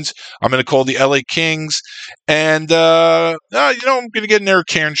Hurricanes, I'm going to call the LA Kings, and I'm going to get an Eric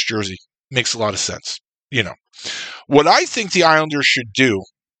Cairns jersey. Makes a lot of sense. What I think the Islanders should do,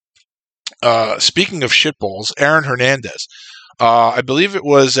 speaking of shitballs, Aaron Hernandez. I believe it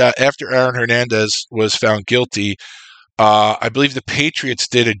was after Aaron Hernandez was found guilty, I believe the Patriots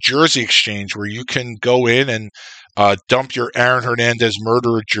did a jersey exchange where you can go in and dump your Aaron Hernandez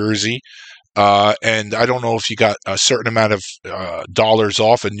murderer jersey. And I don't know if you got a certain amount of dollars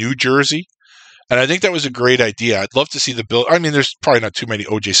off a new jersey. And I think that was a great idea. I'd love to see the Bill. I mean, there's probably not too many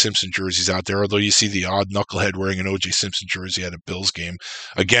O.J. Simpson jerseys out there, although you see the odd knucklehead wearing an O.J. Simpson jersey at a Bills game.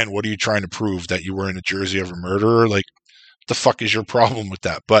 Again, what are you trying to prove? That you were in a jersey of a murderer? Like, what the fuck is your problem with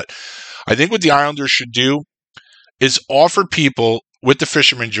that? But I think what the Islanders should do is offer people with the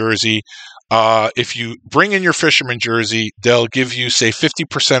fisherman jersey, if you bring in your fisherman jersey, they'll give you, say,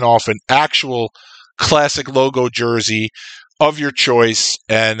 50% off an actual classic logo jersey of your choice,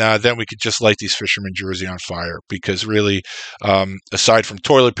 and then we could just light these fisherman jersey on fire, because really, aside from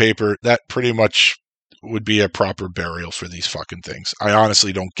toilet paper, that pretty much would be a proper burial for these fucking things. I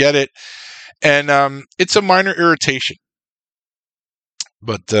honestly don't get it, and it's a minor irritation.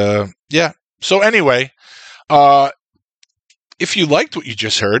 But yeah, so anyway, if you liked what you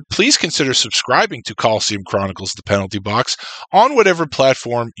just heard, please consider subscribing to Coliseum Chronicles, The Penalty Box, on whatever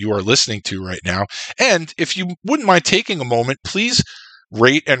platform you are listening to right now. And if you wouldn't mind taking a moment, please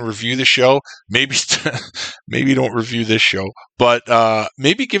rate and review the show. Maybe don't review this show, but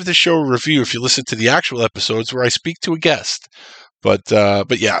maybe give the show a review if you listen to the actual episodes where I speak to a guest. But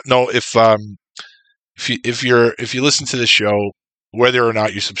yeah, no, if you listen to the show, whether or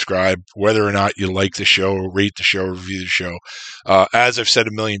not you subscribe, whether or not you like the show, rate the show, review the show, as I've said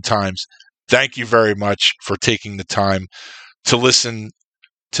a million times, thank you very much for taking the time to listen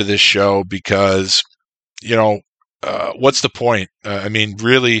to this show, because, what's the point? I mean,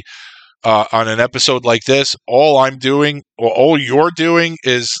 really, on an episode like this, all you're doing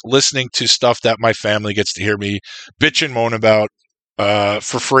is listening to stuff that my family gets to hear me bitch and moan about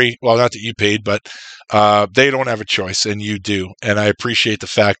for free. Well, not that you paid, but they don't have a choice, and you do. And I appreciate the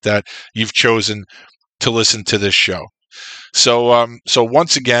fact that you've chosen to listen to this show. So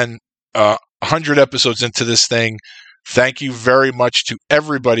once again, 100 episodes into this thing, thank you very much to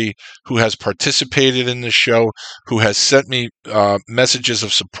everybody who has participated in this show, who has sent me messages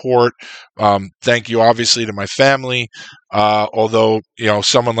of support. Thank you, obviously, to my family. Although,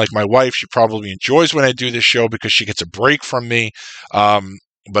 someone like my wife, she probably enjoys when I do this show because she gets a break from me.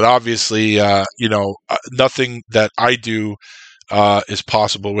 But obviously, nothing that I do is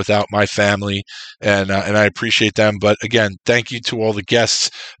possible without my family, and I appreciate them. But again, thank you to all the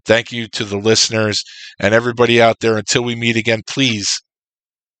guests. Thank you to the listeners and everybody out there. Until we meet again, please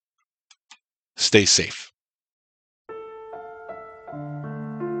stay safe.